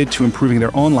are committed to improving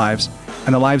their own lives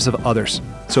and the lives of others.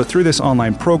 So through this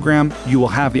online program, you will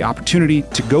have the opportunity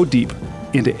to go deep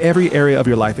into every area of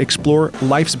your life, explore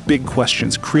life's big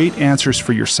questions, create answers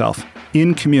for yourself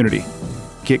in community,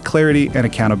 get clarity and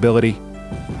accountability.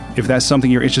 If that's something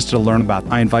you're interested to learn about,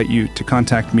 I invite you to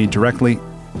contact me directly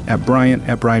at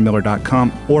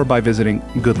brian@brianmiller.com or by visiting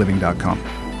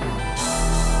goodliving.com.